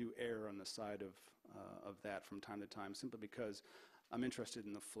 I do err on the side of that from time to time, simply because I'm interested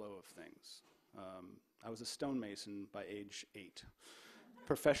in the flow of things. I was a stonemason by age 8,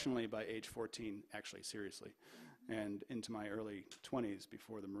 professionally by age 14, actually, seriously, and into my early 20s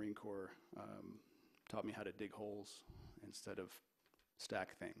before the Marine Corps taught me how to dig holes instead of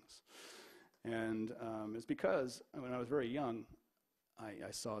stack things. And it's because when I was very young, I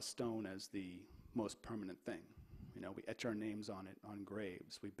saw stone as the most permanent thing. You know, we etch our names on it, on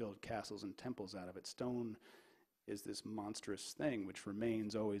graves. We build castles and temples out of it. Stone is this monstrous thing which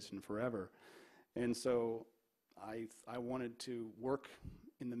remains always and forever. And so I wanted to work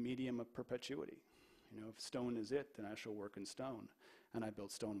in the medium of perpetuity. You know, if stone is it, then I shall work in stone. And I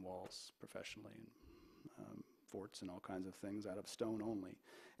built stone walls professionally, and forts and all kinds of things out of stone only.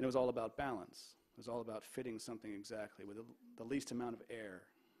 And it was all about balance. It was all about fitting something exactly with the least amount of air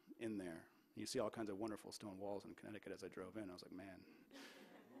in there. You see all kinds of wonderful stone walls in Connecticut as I drove in. I was like, man,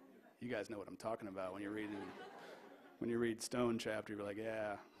 you guys know what I'm talking about. When you read stone chapter, you're like,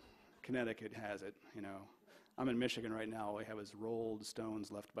 yeah, Connecticut has it, you know. I'm in Michigan right now. All we have is rolled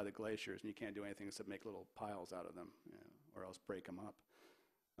stones left by the glaciers, and you can't do anything except make little piles out of them, you know, or else break them up.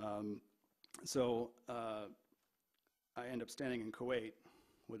 So I end up standing in Kuwait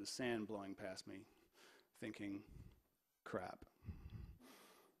with the sand blowing past me, thinking, crap,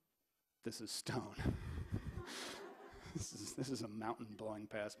 this is stone. This is a mountain blowing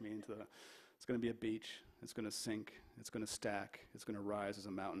past me it's going to be a beach, it's going to sink, it's going to stack, it's going to rise as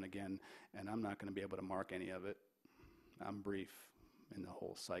a mountain again, and I'm not going to be able to mark any of it. I'm brief in the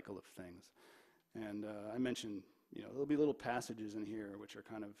whole cycle of things. And I mentioned, you know, there'll be little passages in here which are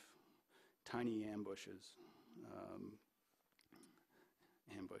kind of tiny ambushes.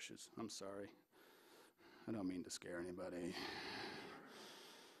 I'm sorry. I don't mean to scare anybody.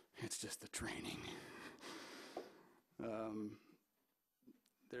 It's just the training.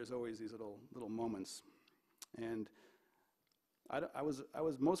 There's always these little moments, and I was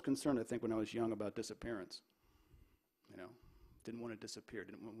most concerned, I think, when I was young about disappearance. You know, didn't want to disappear,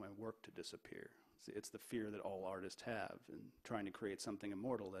 didn't want my work to disappear. It's the fear that all artists have in trying to create something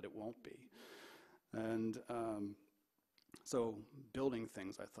immortal that it won't be. And so building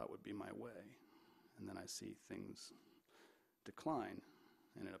things I thought would be my way, and then I see things decline,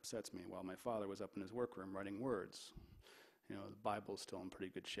 and it upsets me. While my father was up in his workroom writing words, you know, the Bible's still in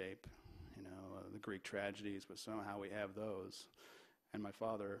pretty good shape. You know, the Greek tragedies, but somehow we have those. And my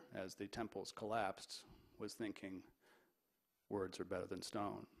father, as the temples collapsed, was thinking, words are better than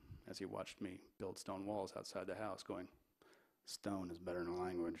stone, as he watched me build stone walls outside the house, going, stone is better than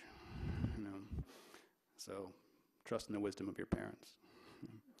language. You know, so trust in the wisdom of your parents.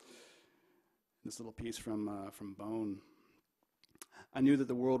 This little piece from Bone. I knew that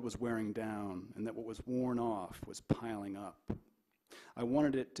the world was wearing down and that what was worn off was piling up. I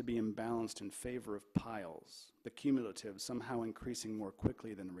wanted it to be imbalanced in favor of piles, the cumulative somehow increasing more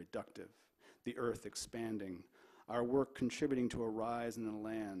quickly than the reductive, the earth expanding, our work contributing to a rise in the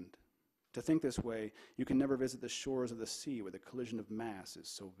land. To think this way, you can never visit the shores of the sea where the collision of mass is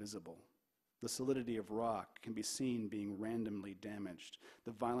so visible. The solidity of rock can be seen being randomly damaged,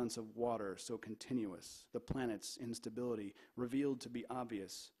 the violence of water so continuous, the planet's instability revealed to be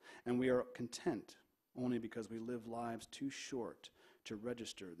obvious, and we are content only because we live lives too short to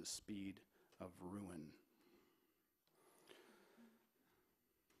register the speed of ruin.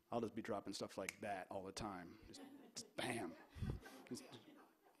 I'll just be dropping stuff like that all the time. Just bam. Just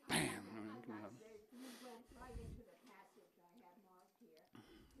bam. You went right into the passage I have marked here.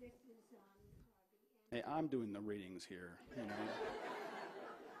 This is on the Hey, end. I'm doing the readings here, you know.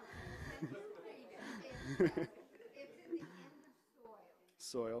 It's at the end of soil.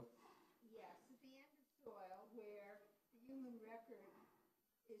 Soil. Yes, at the end of soil where the human record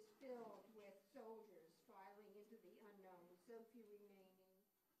is filled with soldiers filing into the unknown, so few remaining,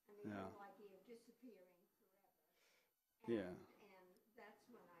 and the Yeah. whole idea of disappearing forever. Yeah. And that's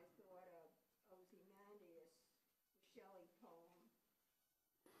when I thought of Ozymandias, the Shelley poem,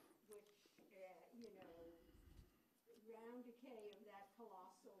 which, round decay of that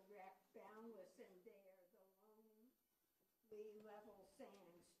colossal wreck, boundless and bare, the lonely level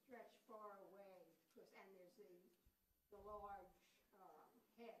sands stretch far away, and there's the large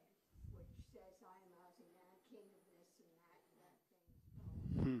head, which says, I am Ozyman, king of this and that famous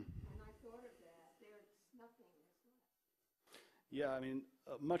poem. And I thought of that. There's nothing is left. Yeah, I mean,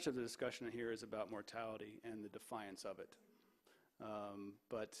 much of the discussion here is about mortality and the defiance of it.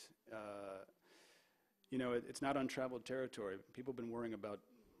 But it's not untraveled territory. People have been worrying about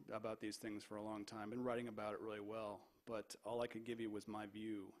these things for a long time, been writing about it really well. But all I could give you was my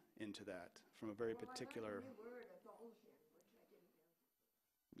view into that from a very particular. I learned a new word, avulsion, which I didn't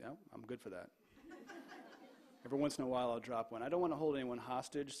know. Yeah, I'm good for that. Every once in a while I'll drop one. I don't want to hold anyone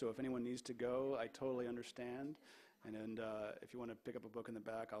hostage, so if anyone needs to go, I totally understand. And if you want to pick up a book in the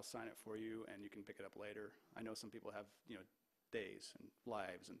back, I'll sign it for you, and you can pick it up later. I know some people have, days and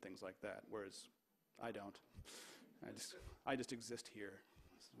lives and things like that, whereas I don't. I just exist here.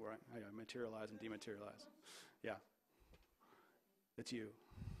 This is where I materialize and dematerialize. Yeah. It's you.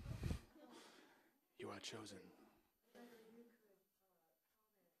 You are chosen.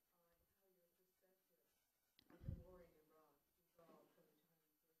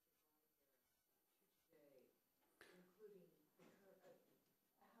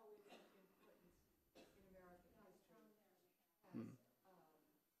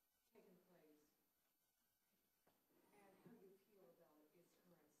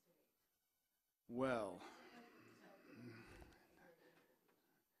 Well,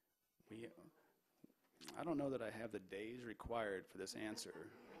 I don't know that I have the days required for this answer.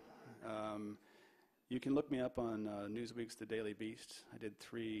 You can look me up on Newsweek's The Daily Beast. I did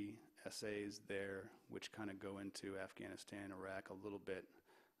 3 essays there, which kind of go into Afghanistan, Iraq a little bit,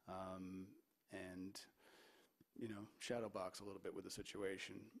 and shadowbox a little bit with the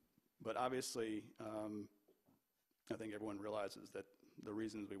situation. But obviously, I think everyone realizes that the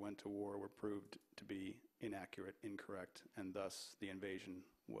reasons we went to war were proved to be inaccurate, incorrect, and thus the invasion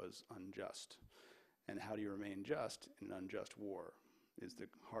was unjust. And how do you remain just in an unjust war is the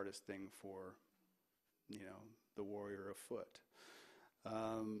hardest thing for, the warrior afoot.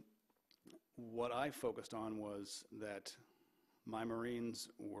 What I focused on was that my Marines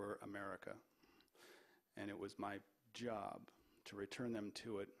were America, and it was my job to return them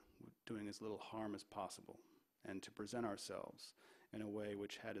to it, doing as little harm as possible, and to present ourselves in a way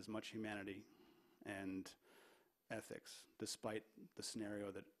which had as much humanity and ethics, despite the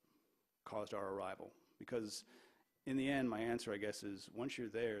scenario that caused our arrival. Because in the end, my answer, I guess, is once you're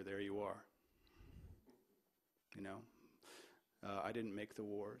there, there you are. I didn't make the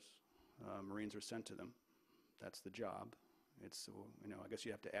wars. Marines were sent to them. That's the job. It's, I guess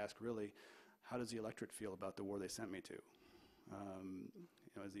you have to ask, really, how does the electorate feel about the war they sent me to?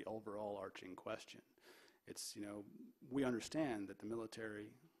 Is the overall arching question. It's, we understand that the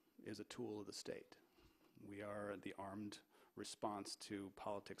military is a tool of the state. We are the armed response to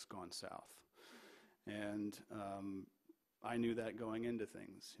politics gone south. And I knew that going into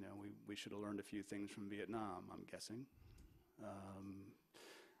things. We should have learned a few things from Vietnam, I'm guessing.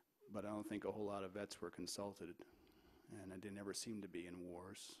 But I don't think a whole lot of vets were consulted, and I didn't ever seem to be in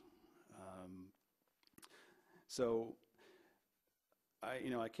wars. So I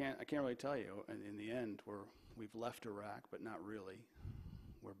can't really tell you. In the end, we've left Iraq, but not really.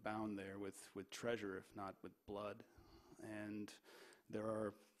 We're bound there with treasure, if not with blood. And there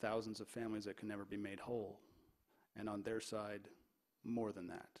are thousands of families that can never be made whole. And on their side, more than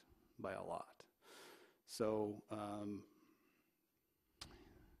that by a lot. So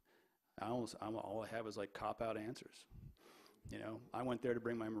all I have is like cop-out answers. You know, I went there to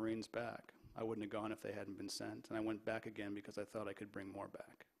bring my Marines back. I wouldn't have gone if they hadn't been sent, and I went back again because I thought I could bring more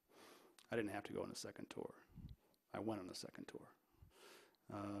back. I didn't have to go on a second tour. I went on a second tour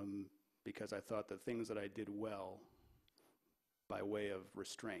because I thought the things that I did well by way of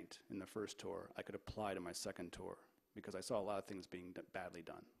restraint in the first tour, I could apply to my second tour because I saw a lot of things being badly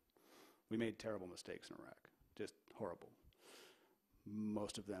done. We made terrible mistakes in Iraq, just horrible.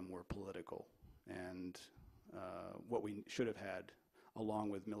 Most of them were political, and what we should have had, along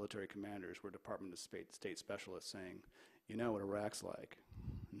with military commanders, were Department of State specialists saying, you know what Iraq's like.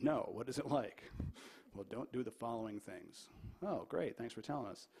 No, what is it like? Well, don't do the following things. Oh, great, thanks for telling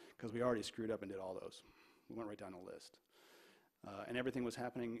us, because we already screwed up and did all those. We went right down the list. And everything was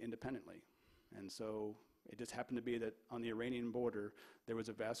happening independently. And so it just happened to be that on the Iranian border, there was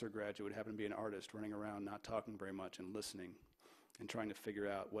a Vassar graduate who happened to be an artist running around not talking very much and listening and trying to figure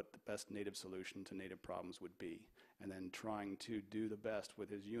out what the best native solution to native problems would be, and then trying to do the best with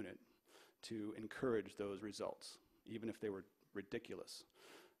his unit to encourage those results, even if they were ridiculous.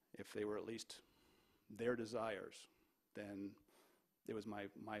 If they were at least their desires, then it was my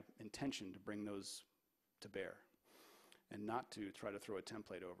intention to bring those to bear and not to try to throw a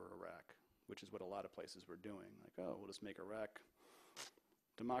template over Iraq, which is what a lot of places were doing. Like, oh, we'll just make Iraq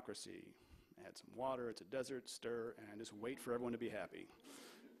democracy, add some water, it's a desert, stir, and just wait for everyone to be happy.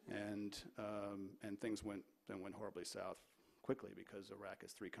 And things went horribly south quickly because Iraq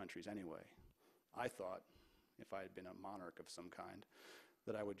is 3 countries anyway. I thought, if I had been a monarch of some kind,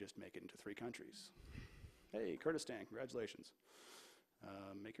 that I would just make it into 3 countries. Hey, Kurdistan, congratulations.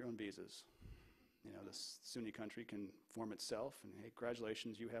 Make your own visas. You know, this Sunni country can form itself, and hey,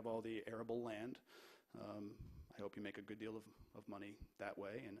 congratulations, you have all the arable land. I hope you make a good deal of money that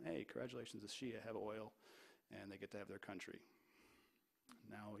way, and hey, congratulations, the Shia have oil, and they get to have their country.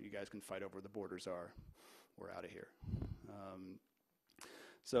 Now you guys can fight over where the borders are. We're out of here.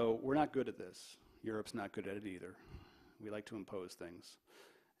 So we're not good at this. Europe's not good at it either. We like to impose things,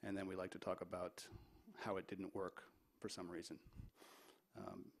 and then we like to talk about how it didn't work for some reason.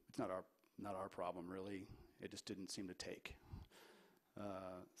 It's not our problem, really. It just didn't seem to take.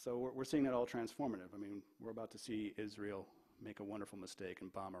 So we're seeing that all transformative. I mean, we're about to see Israel make a wonderful mistake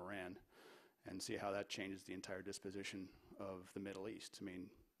and bomb Iran and see how that changes the entire disposition of the Middle East. I mean,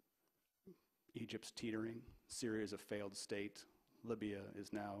 Egypt's teetering, Syria is a failed state, Libya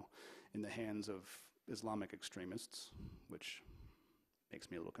is now in the hands of Islamic extremists, which makes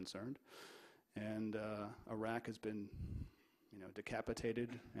me a little concerned. And Iraq has been,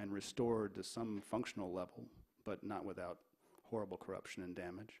 decapitated and restored to some functional level, but not without horrible corruption and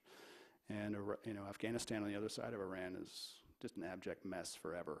damage. And Afghanistan on the other side of Iran is just an abject mess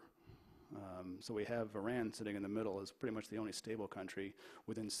forever. So we have Iran sitting in the middle as pretty much the only stable country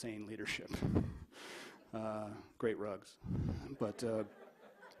with insane leadership. Great rugs, but the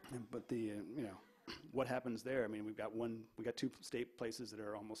what happens there? I mean, we got 2 state places that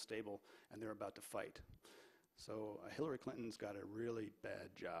are almost stable, and they're about to fight. So Hillary Clinton's got a really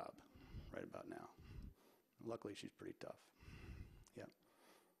bad job right about now. Luckily, she's pretty tough. Yeah.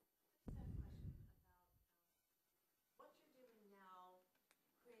 What you're doing now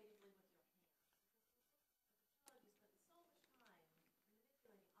creatively with your hands. Because you spent so much time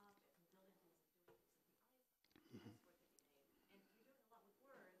manipulating objects and building things and doing things. The ice work that you made. And you're doing a lot with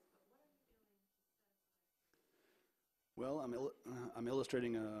words, but what are you doing to satisfy? Well, I'm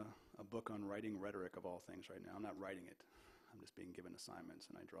illustrating a book on writing rhetoric of all things right now. I'm not writing it. I'm just being given assignments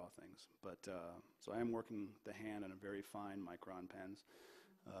and I draw things. But so I am working the hand on a very fine micron pens,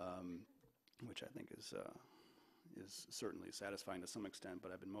 which I think is certainly satisfying to some extent.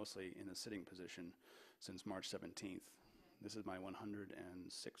 But I've been mostly in a sitting position since March 17th. This is my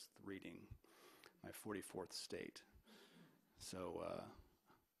 106th reading, my 44th state. So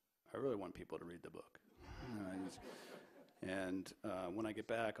I really want people to read the book. And when I get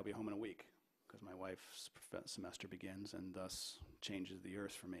back, I'll be home in a week because my wife's semester begins and thus changes the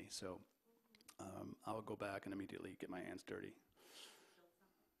earth for me. So I'll go back and immediately get my hands dirty.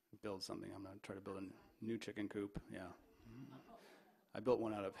 Build something. I'm going to try to build a new chicken coop. Yeah. I built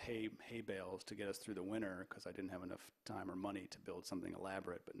one out of hay bales to get us through the winter because I didn't have enough time or money to build something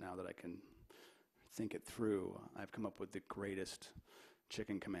elaborate. But now that I can think it through, I've come up with the greatest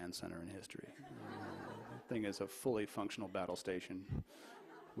chicken command center in history. The thing is a fully functional battle station,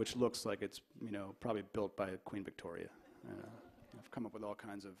 which looks like it's probably built by Queen Victoria. I've come up with all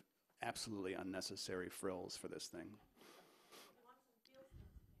kinds of absolutely unnecessary frills for this thing.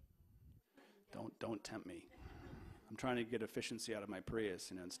 Don't tempt me. I'm trying to get efficiency out of my Prius,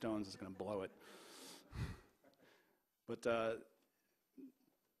 and Stones is going to blow it. But does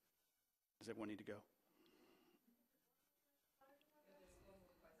everyone need to go?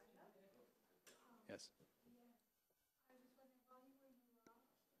 Yes.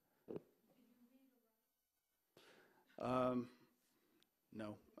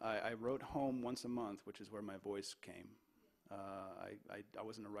 No, I wrote home once a month, which is where my voice came. I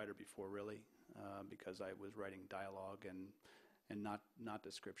wasn't a writer before, really, because I was writing dialogue and not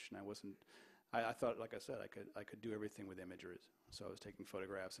description. I thought, like I said, I could do everything with images. So I was taking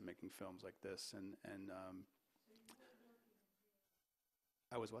photographs and making films like this, and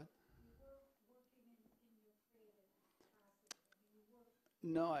I was what?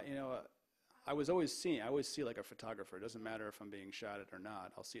 No, I always see like a photographer. It doesn't matter if I'm being shot at or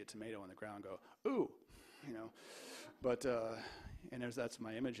not. I'll see a tomato on the ground and go, ooh, But, and that's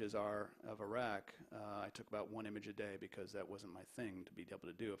my images are of Iraq. I took about one image a day because that wasn't my thing to be able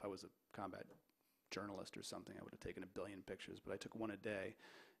to do. If I was a combat journalist or something, I would have taken 1 billion pictures. But I took one a day,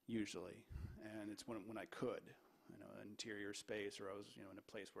 usually, and it's when I could. Interior space, or I was, in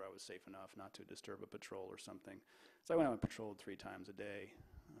a place where I was safe enough not to disturb a patrol or something. So I went out and patrolled 3 times a day,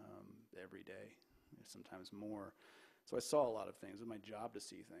 every day, sometimes more. So I saw a lot of things. It was my job to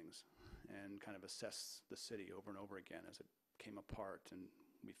see things and kind of assess the city over and over again as it came apart, and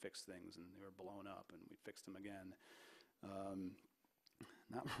we fixed things, and they were blown up, and we fixed them again.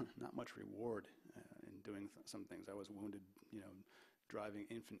 Not much reward in doing some things. I was wounded, driving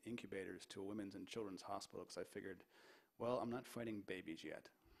infant incubators to a women's and children's hospital because I figured, well, I'm not fighting babies yet,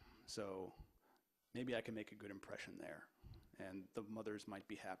 so maybe I can make a good impression there, and the mothers might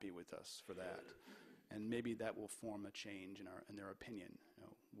be happy with us for that, and maybe that will form a change in their opinion.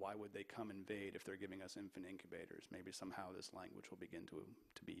 Why would they come invade if they're giving us infant incubators? Maybe somehow this language will begin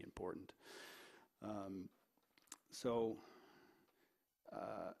to be important. So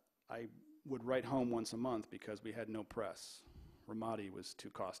I would write home once a month because we had no press. Ramadi was too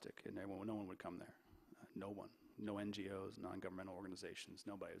caustic, and no one would come there. No one. No NGOs, non-governmental organizations,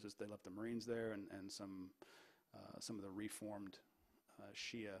 nobody. It was just they left the Marines there and some of the reformed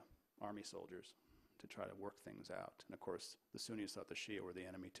Shia army soldiers to try to work things out. And of course, the Sunnis thought the Shia were the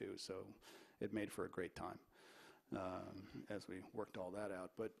enemy too, so it made for a great time as we worked all that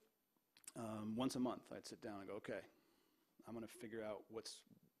out. But once a month, I'd sit down and go, okay, I'm going to figure out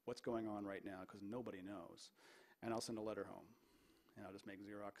what's going on right now because nobody knows. And I'll send a letter home. And I'll just make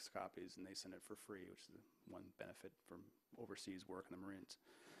Xerox copies, and they send it for free, which is the one benefit from overseas work in the Marines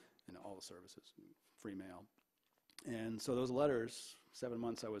and all the services, free mail. And so those letters, 7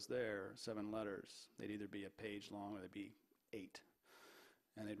 months I was there, 7 letters, they'd either be a page long or they'd be 8.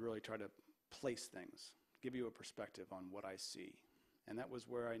 And they'd really try to place things, give you a perspective on what I see. And that was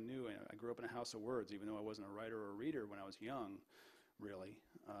where I knew, and I grew up in a house of words, even though I wasn't a writer or a reader when I was young, really.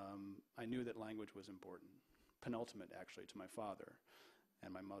 I knew that language was important. Penultimate, actually, to my father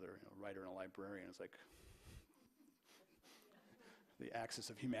and my mother, writer and a librarian. It's like the axis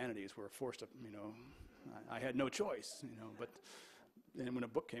of humanities were forced to, I had no choice, but then when a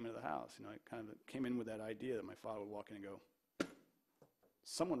book came into the house, I kind of came in with that idea that my father would walk in and go,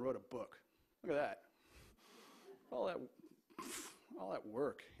 someone wrote a book. Look at that. All that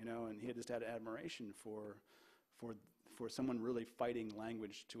work, and he had just had admiration for someone really fighting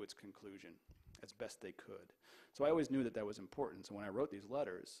language to its conclusion as best they could. So I always knew that was important. So when I wrote these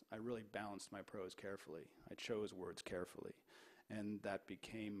letters, I really balanced my prose carefully. I chose words carefully. And that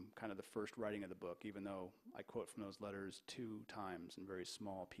became kind of the first writing of the book, even though I quote from those letters 2 times in very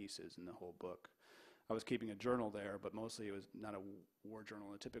small pieces in the whole book. I was keeping a journal there, but mostly it was not a war journal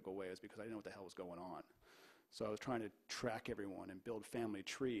in a typical way. It was because I didn't know what the hell was going on. So I was trying to track everyone and build family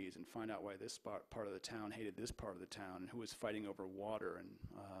trees and find out why this part of the town hated this part of the town and who was fighting over water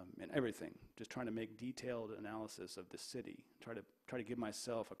and everything. Just trying to make detailed analysis of the city, try to give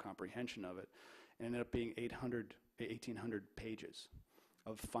myself a comprehension of it. And it ended up being 1,800 pages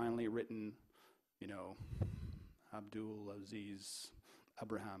of finely written, Abdul Aziz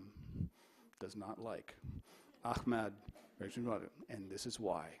Abraham does not like Ahmad, and this is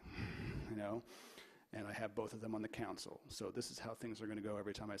why, And I have both of them on the council. So this is how things are going to go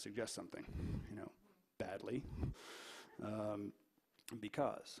every time I suggest something, badly.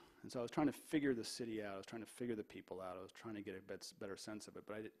 Because. And so I was trying to figure the city out. I was trying to figure the people out. I was trying to get a better sense of it.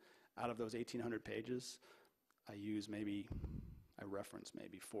 But out of those 1,800 pages, I reference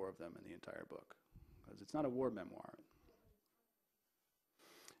maybe 4 of them in the entire book. Because it's not a war memoir.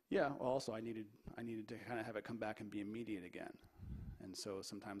 Yeah, well, also I needed to kind of have it come back and be immediate again. And so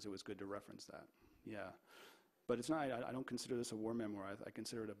sometimes it was good to reference that. Yeah, but it's not. I don't consider this a war memoir. I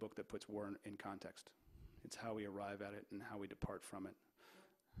consider it a book that puts war in context. It's how we arrive at it and how we depart from it.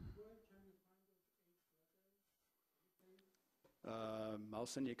 I'll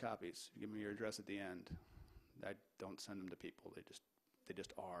send you copies. Give me your address at the end. I don't send them to people. They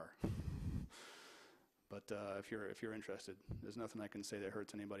just are. But if you're interested, there's nothing I can say that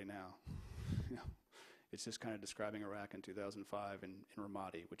hurts anybody now. You know, it's just kind of describing Iraq in 2005 in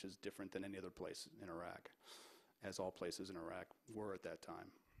Ramadi, which is different than any other place in Iraq, as all places in Iraq were at that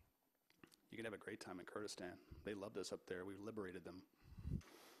time. You could have a great time in Kurdistan. They loved us up there. We liberated them.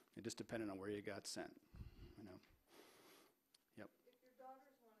 It just depended on where you got sent, you know. Yep. If your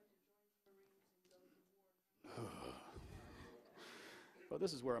daughters wanted to join the Marines and go to war, Well,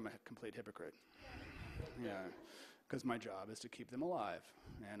 this is where I'm a complete hypocrite. Yeah, because my job is to keep them alive,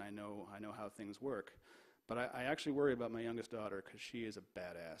 and I know how things work. But I actually worry about my youngest daughter because she is a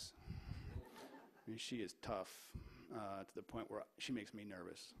badass. I mean, she is tough to the point where she makes me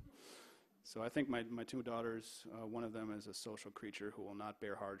nervous. So I think my two daughters, one of them is a social creature who will not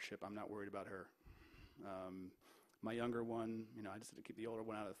bear hardship. I'm not worried about her. My younger one, you know, I just had to keep the older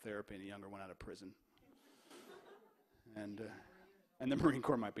one out of therapy and the younger one out of prison. And the Marine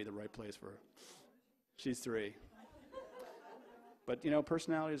Corps might be the right place for her. She's 3. But, you know,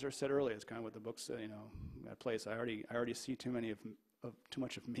 personalities are set early. It's kind of what the book said, you know, that place. I already see too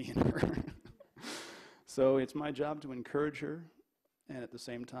much of me in her. So it's my job to encourage her, and at the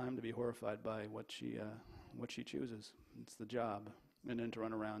same time to be horrified by what she chooses. It's the job. And then to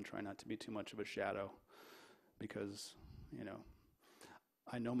run around, try not to be too much of a shadow, because, you know,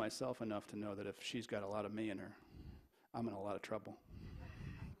 I know myself enough to know that if she's got a lot of me in her, I'm in a lot of trouble.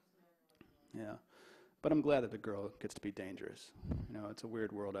 Yeah. But I'm glad that the girl gets to be dangerous. You know, it's a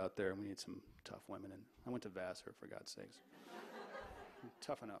weird world out there, and we need some tough women. And I went to Vassar, for God's sakes.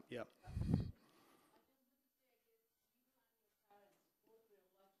 Toughen up, yep.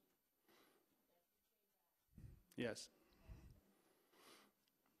 Yes.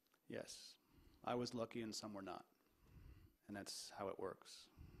 Yes. I was lucky and some were not. And that's how it works.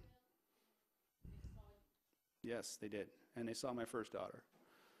 Yes, they did. And they saw my first daughter,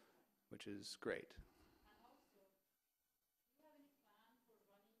 which is great.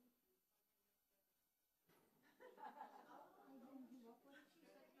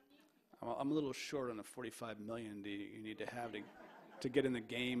 I'm a little short on the 45 million you need to have to get in the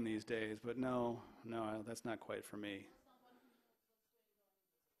game these days, but no, that's not quite for me.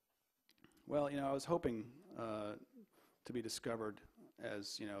 Well, you know, I was hoping to be discovered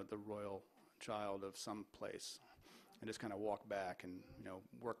as, you know, the royal child of some place, and just kind of walk back and, you know,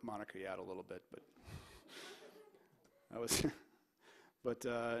 work monarchy out a little bit, but I was, but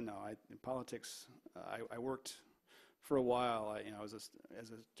no, in politics, I worked for a while. You know, as a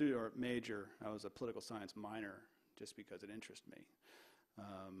student or major, I was a political science minor just because it interested me.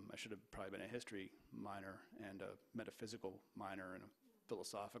 I should have probably been a history minor and a metaphysical minor and a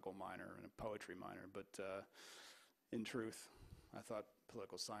philosophical minor and a poetry minor, but in truth, I thought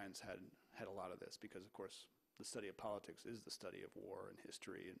political science had a lot of this because, of course, the study of politics is the study of war and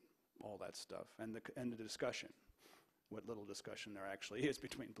history and all that stuff, and the discussion, what little discussion there actually is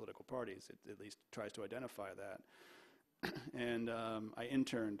between political parties. It at least tries to identify that. And I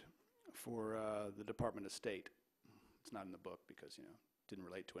interned for the Department of State. It's not in the book because, you know, it didn't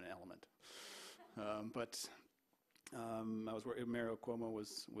relate to an element. But I was Mario Cuomo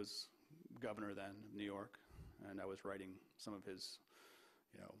was governor then of New York, and I was writing some of his,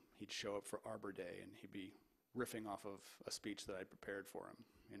 you know, he'd show up for Arbor Day and he'd be riffing off of a speech that I'd prepared for him,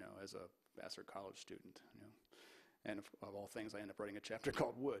 you know, as a Vassar College student, you know. And of all things, I ended up writing a chapter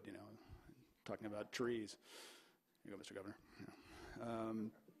called Wood, you know, talking about trees. Here you go, Mr. Governor. Yeah.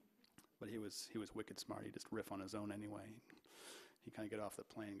 But he was wicked smart. He'd just riff on his own anyway. He'd kind of get off the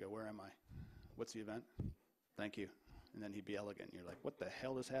plane and go, "Where am I? What's the event? Thank you." And then he'd be elegant. You're like, what the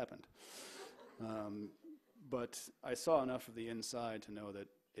hell just happened? But I saw enough of the inside to know that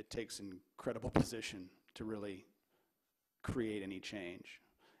it takes incredible position to really create any change,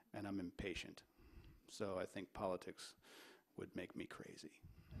 and I'm impatient. So I think politics would make me crazy.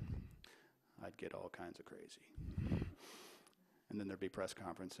 I'd get all kinds of crazy. And then there'd be press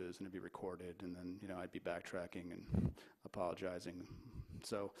conferences, and it'd be recorded, and then, you know, I'd be backtracking and apologizing.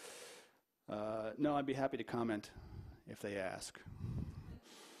 So, no, I'd be happy to comment if they ask.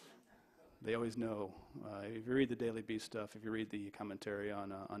 They always know. If you read the Daily Beast stuff, if you read the commentary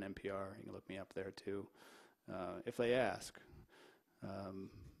on NPR, you can look me up there too. If they ask,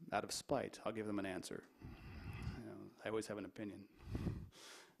 out of spite, I'll give them an answer. You know, I always have an opinion.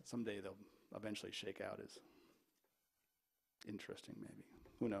 Someday they'll eventually shake out as interesting, maybe.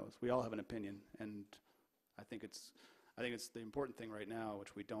 Who knows? We all have an opinion, and I think I think it's the important thing right now,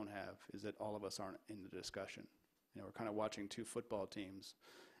 which we don't have, is that all of us aren't in the discussion. You know, we're kind of watching two football teams,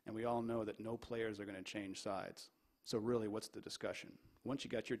 and we all know that no players are going to change sides. So really, what's the discussion? Once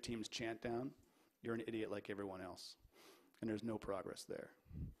you got your team's chant down, you're an idiot like everyone else, and there's no progress there.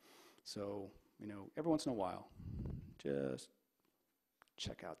 So, you know, every once in a while, just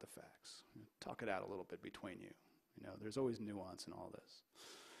check out the facts. Talk it out a little bit between you. You know, there's always nuance in all this.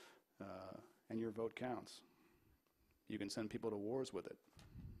 And your vote counts. You can send people to wars with it.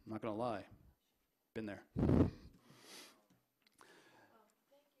 I'm not going to lie. Been there.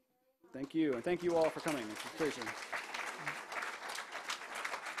 Thank you. And thank you all for coming. It's appreciated.